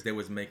longest years they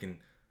was making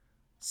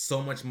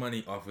so much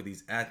money off of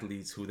these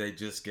athletes who they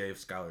just gave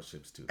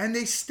scholarships to. And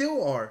they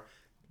still are.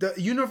 The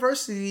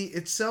university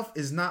itself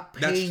is not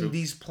paying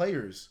these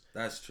players.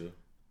 That's true.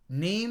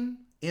 Name,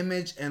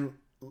 image, and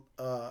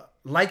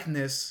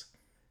likeness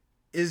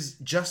is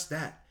just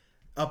that.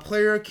 A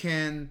player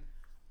can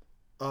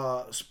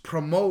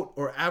promote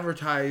or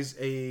advertise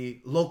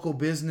a local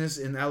business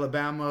in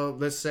Alabama,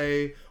 let's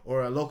say,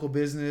 or a local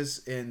business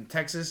in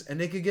Texas, and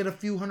they could get a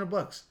few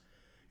 $100.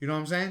 You know what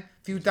I'm saying?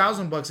 A few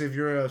 $1,000 if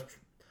you're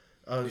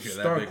a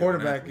star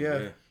quarterback.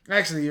 Yeah.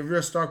 Actually, if you're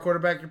a star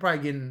quarterback, you're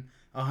probably getting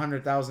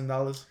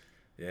 $100,000.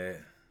 Yeah.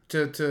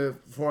 To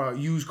for a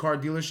used car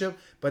dealership,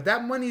 but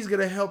that money is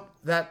gonna help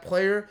that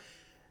player,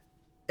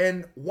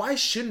 and why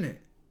shouldn't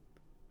it?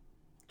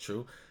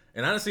 True.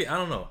 And honestly, I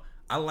don't know.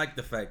 I like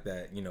the fact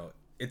that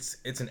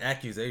it's an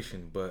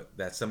accusation, but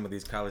that some of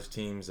these college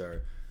teams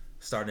are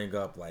starting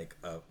up like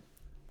a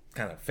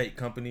kind of fake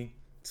company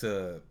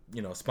to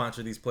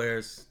sponsor these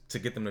players to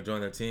get them to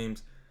join their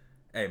teams.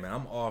 Hey man,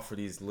 I'm all for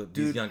these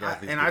young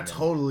athletes. I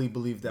totally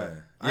believe that.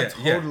 I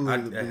totally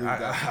believe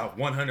that. I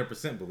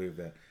 100% believe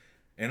that.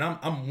 And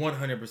I'm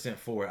 100%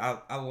 for it.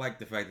 I like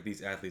the fact that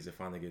these athletes are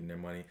finally getting their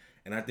money,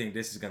 and I think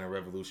this is gonna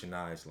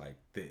revolutionize like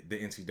the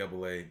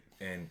NCAA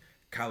and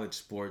college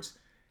sports.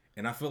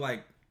 And I feel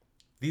like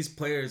these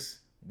players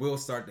will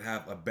start to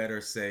have a better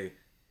say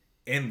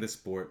in the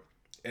sport,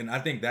 and I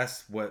think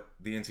that's what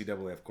the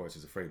NCAA, of course,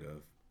 is afraid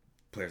of.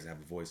 Players have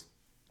a voice.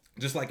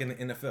 Just like in the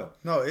NFL.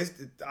 No,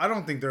 I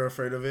don't think they're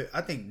afraid of it.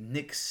 I think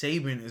Nick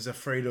Saban is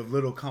afraid of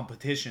little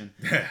competition.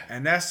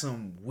 And that's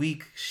some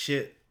weak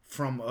shit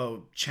from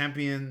a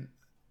champion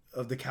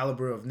of the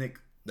caliber of Nick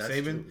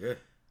Saban. True, yeah.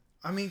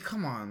 I mean,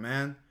 come on,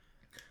 man.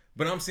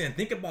 But I'm saying,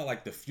 think about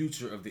like the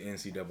future of the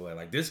NCAA.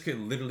 Like, this could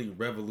literally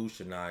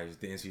revolutionize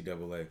the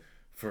NCAA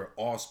for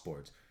all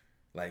sports.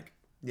 Like,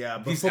 yeah,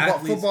 but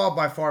football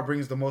by far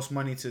brings the most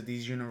money to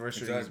these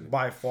universities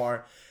by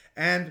far.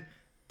 And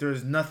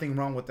there's nothing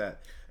wrong with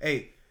that.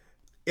 Hey,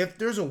 if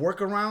there's a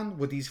workaround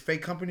with these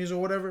fake companies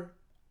or whatever,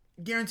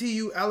 guarantee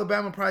you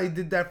Alabama probably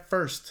did that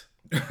first.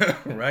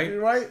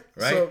 Right?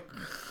 So,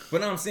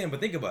 but I'm saying,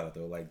 think about it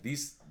though. Like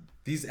these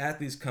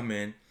athletes come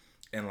in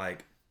and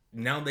like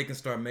now they can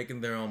start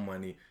making their own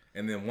money,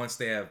 and then once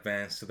they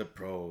advance to the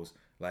pros,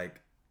 like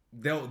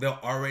they'll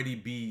already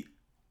be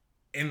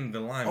in the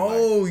limelight.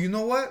 Oh, you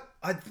know what?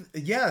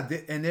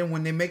 And then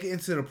when they make it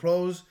into the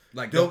pros,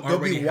 like they'll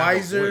be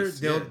wiser.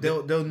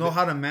 They'll know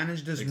how to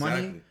manage this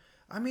money.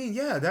 I mean,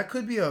 yeah, that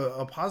could be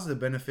a positive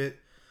benefit,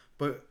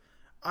 but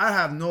I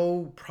have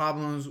no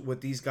problems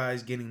with these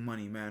guys getting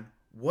money, man.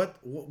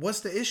 What's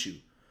the issue?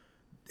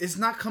 It's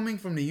not coming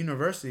from the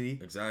university.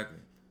 Exactly.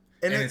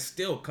 And it's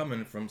still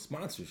coming from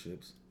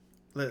sponsorships.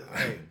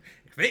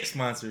 Fake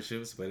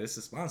sponsorships, but it's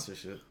a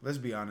sponsorship. Let's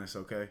be honest,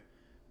 okay?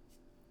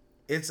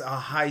 It's a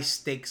high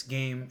stakes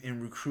game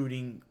in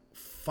recruiting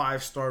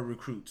 5-star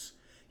recruits.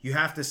 You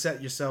have to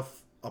set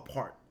yourself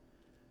apart.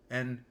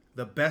 And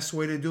the best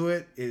way to do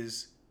it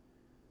is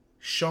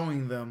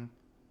showing them.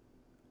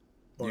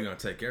 You're going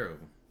to take care of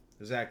them.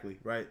 Exactly,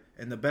 right?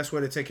 And the best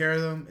way to take care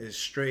of them is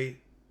straight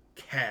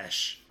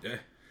cash. Yeah.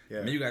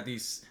 I mean, you got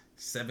these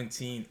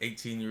 17,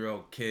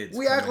 18-year-old kids.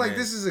 We act like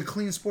this is a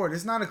clean sport.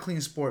 It's not a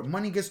clean sport.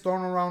 Money gets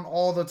thrown around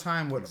all the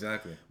time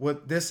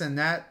with this and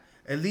that.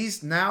 At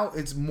least now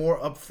it's more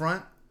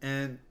upfront,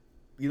 and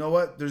you know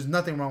what? There's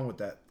nothing wrong with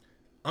that.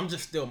 I'm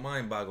just still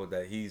mind-boggled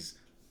that he's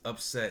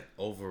upset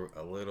over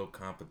a little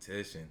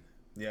competition.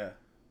 Yeah.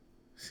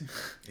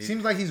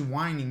 Seems like he's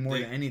whining more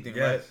than anything,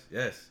 right?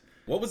 Yes.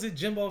 What was it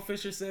Jimbo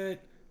Fisher said?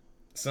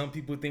 Some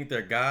people think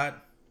they're God.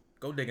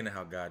 Go dig into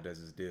how God does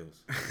his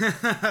deals.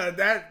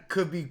 That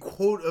could be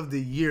quote of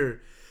the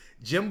year.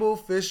 Jimbo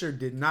Fisher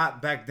did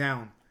not back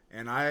down.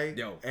 And I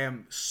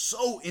am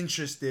so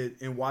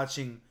interested in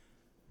watching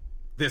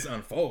this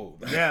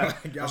unfold. Yeah.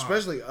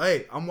 Especially,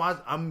 hey, I'm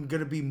going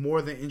to be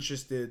more than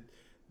interested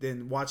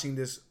than watching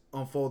this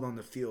unfold on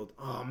the field.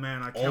 Oh,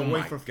 man, I can't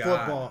wait for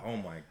football. Oh,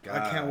 my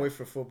God. I can't wait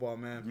for football,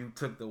 man. You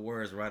took the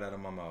words right out of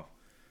my mouth.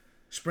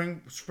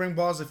 Spring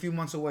ball's a few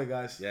months away,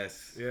 guys.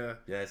 Yes. Yeah.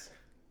 Yes.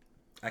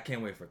 I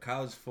can't wait for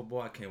college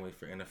football. I can't wait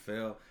for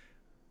NFL.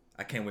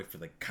 I can't wait for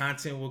the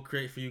content we'll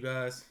create for you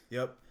guys.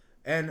 Yep.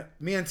 And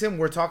me and Tim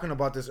were talking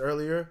about this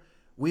earlier.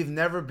 We've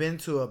never been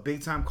to a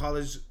big-time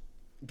college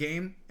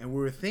game, and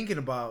we were thinking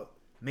about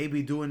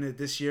maybe doing it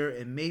this year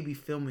and maybe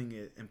filming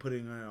it and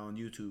putting it on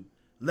YouTube.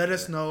 Let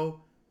us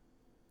know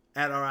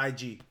at our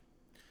IG.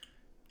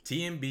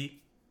 TMB.podcast.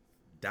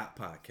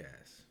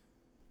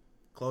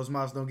 Closed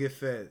mouths don't get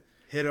fed.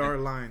 Hit our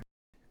line.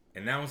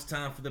 And now it's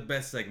time for the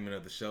best segment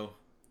of the show.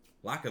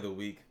 Lock of the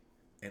Week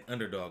and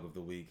Underdog of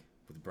the Week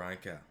with Brian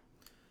Cal.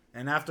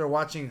 And after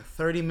watching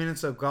 30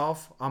 minutes of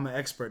golf, I'm an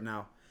expert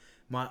now.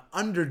 My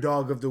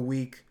underdog of the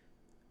week,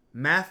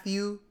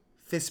 Matthew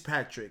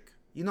Fitzpatrick.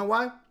 You know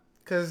why?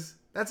 Because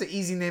that's an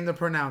easy name to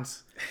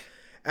pronounce.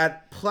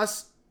 At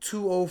plus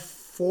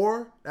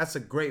 204, that's a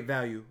great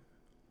value.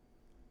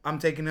 I'm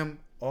taking him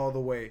all the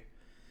way.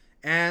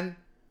 And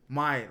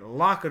my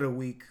lock of the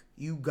week,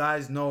 you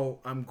guys know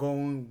I'm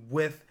going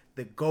with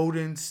the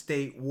Golden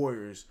State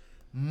Warriors.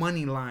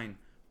 Money line,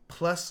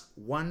 plus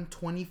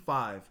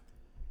 125.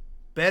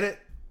 Bet it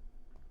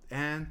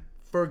and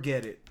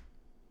forget it.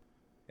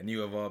 And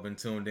you have all been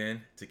tuned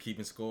in to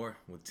Keeping Score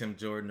with Tim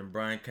Jordan and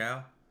Brian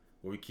Cal,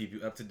 where we keep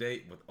you up to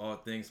date with all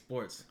things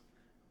sports.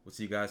 We'll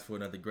see you guys for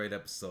another great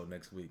episode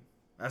next week.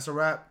 That's a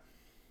wrap.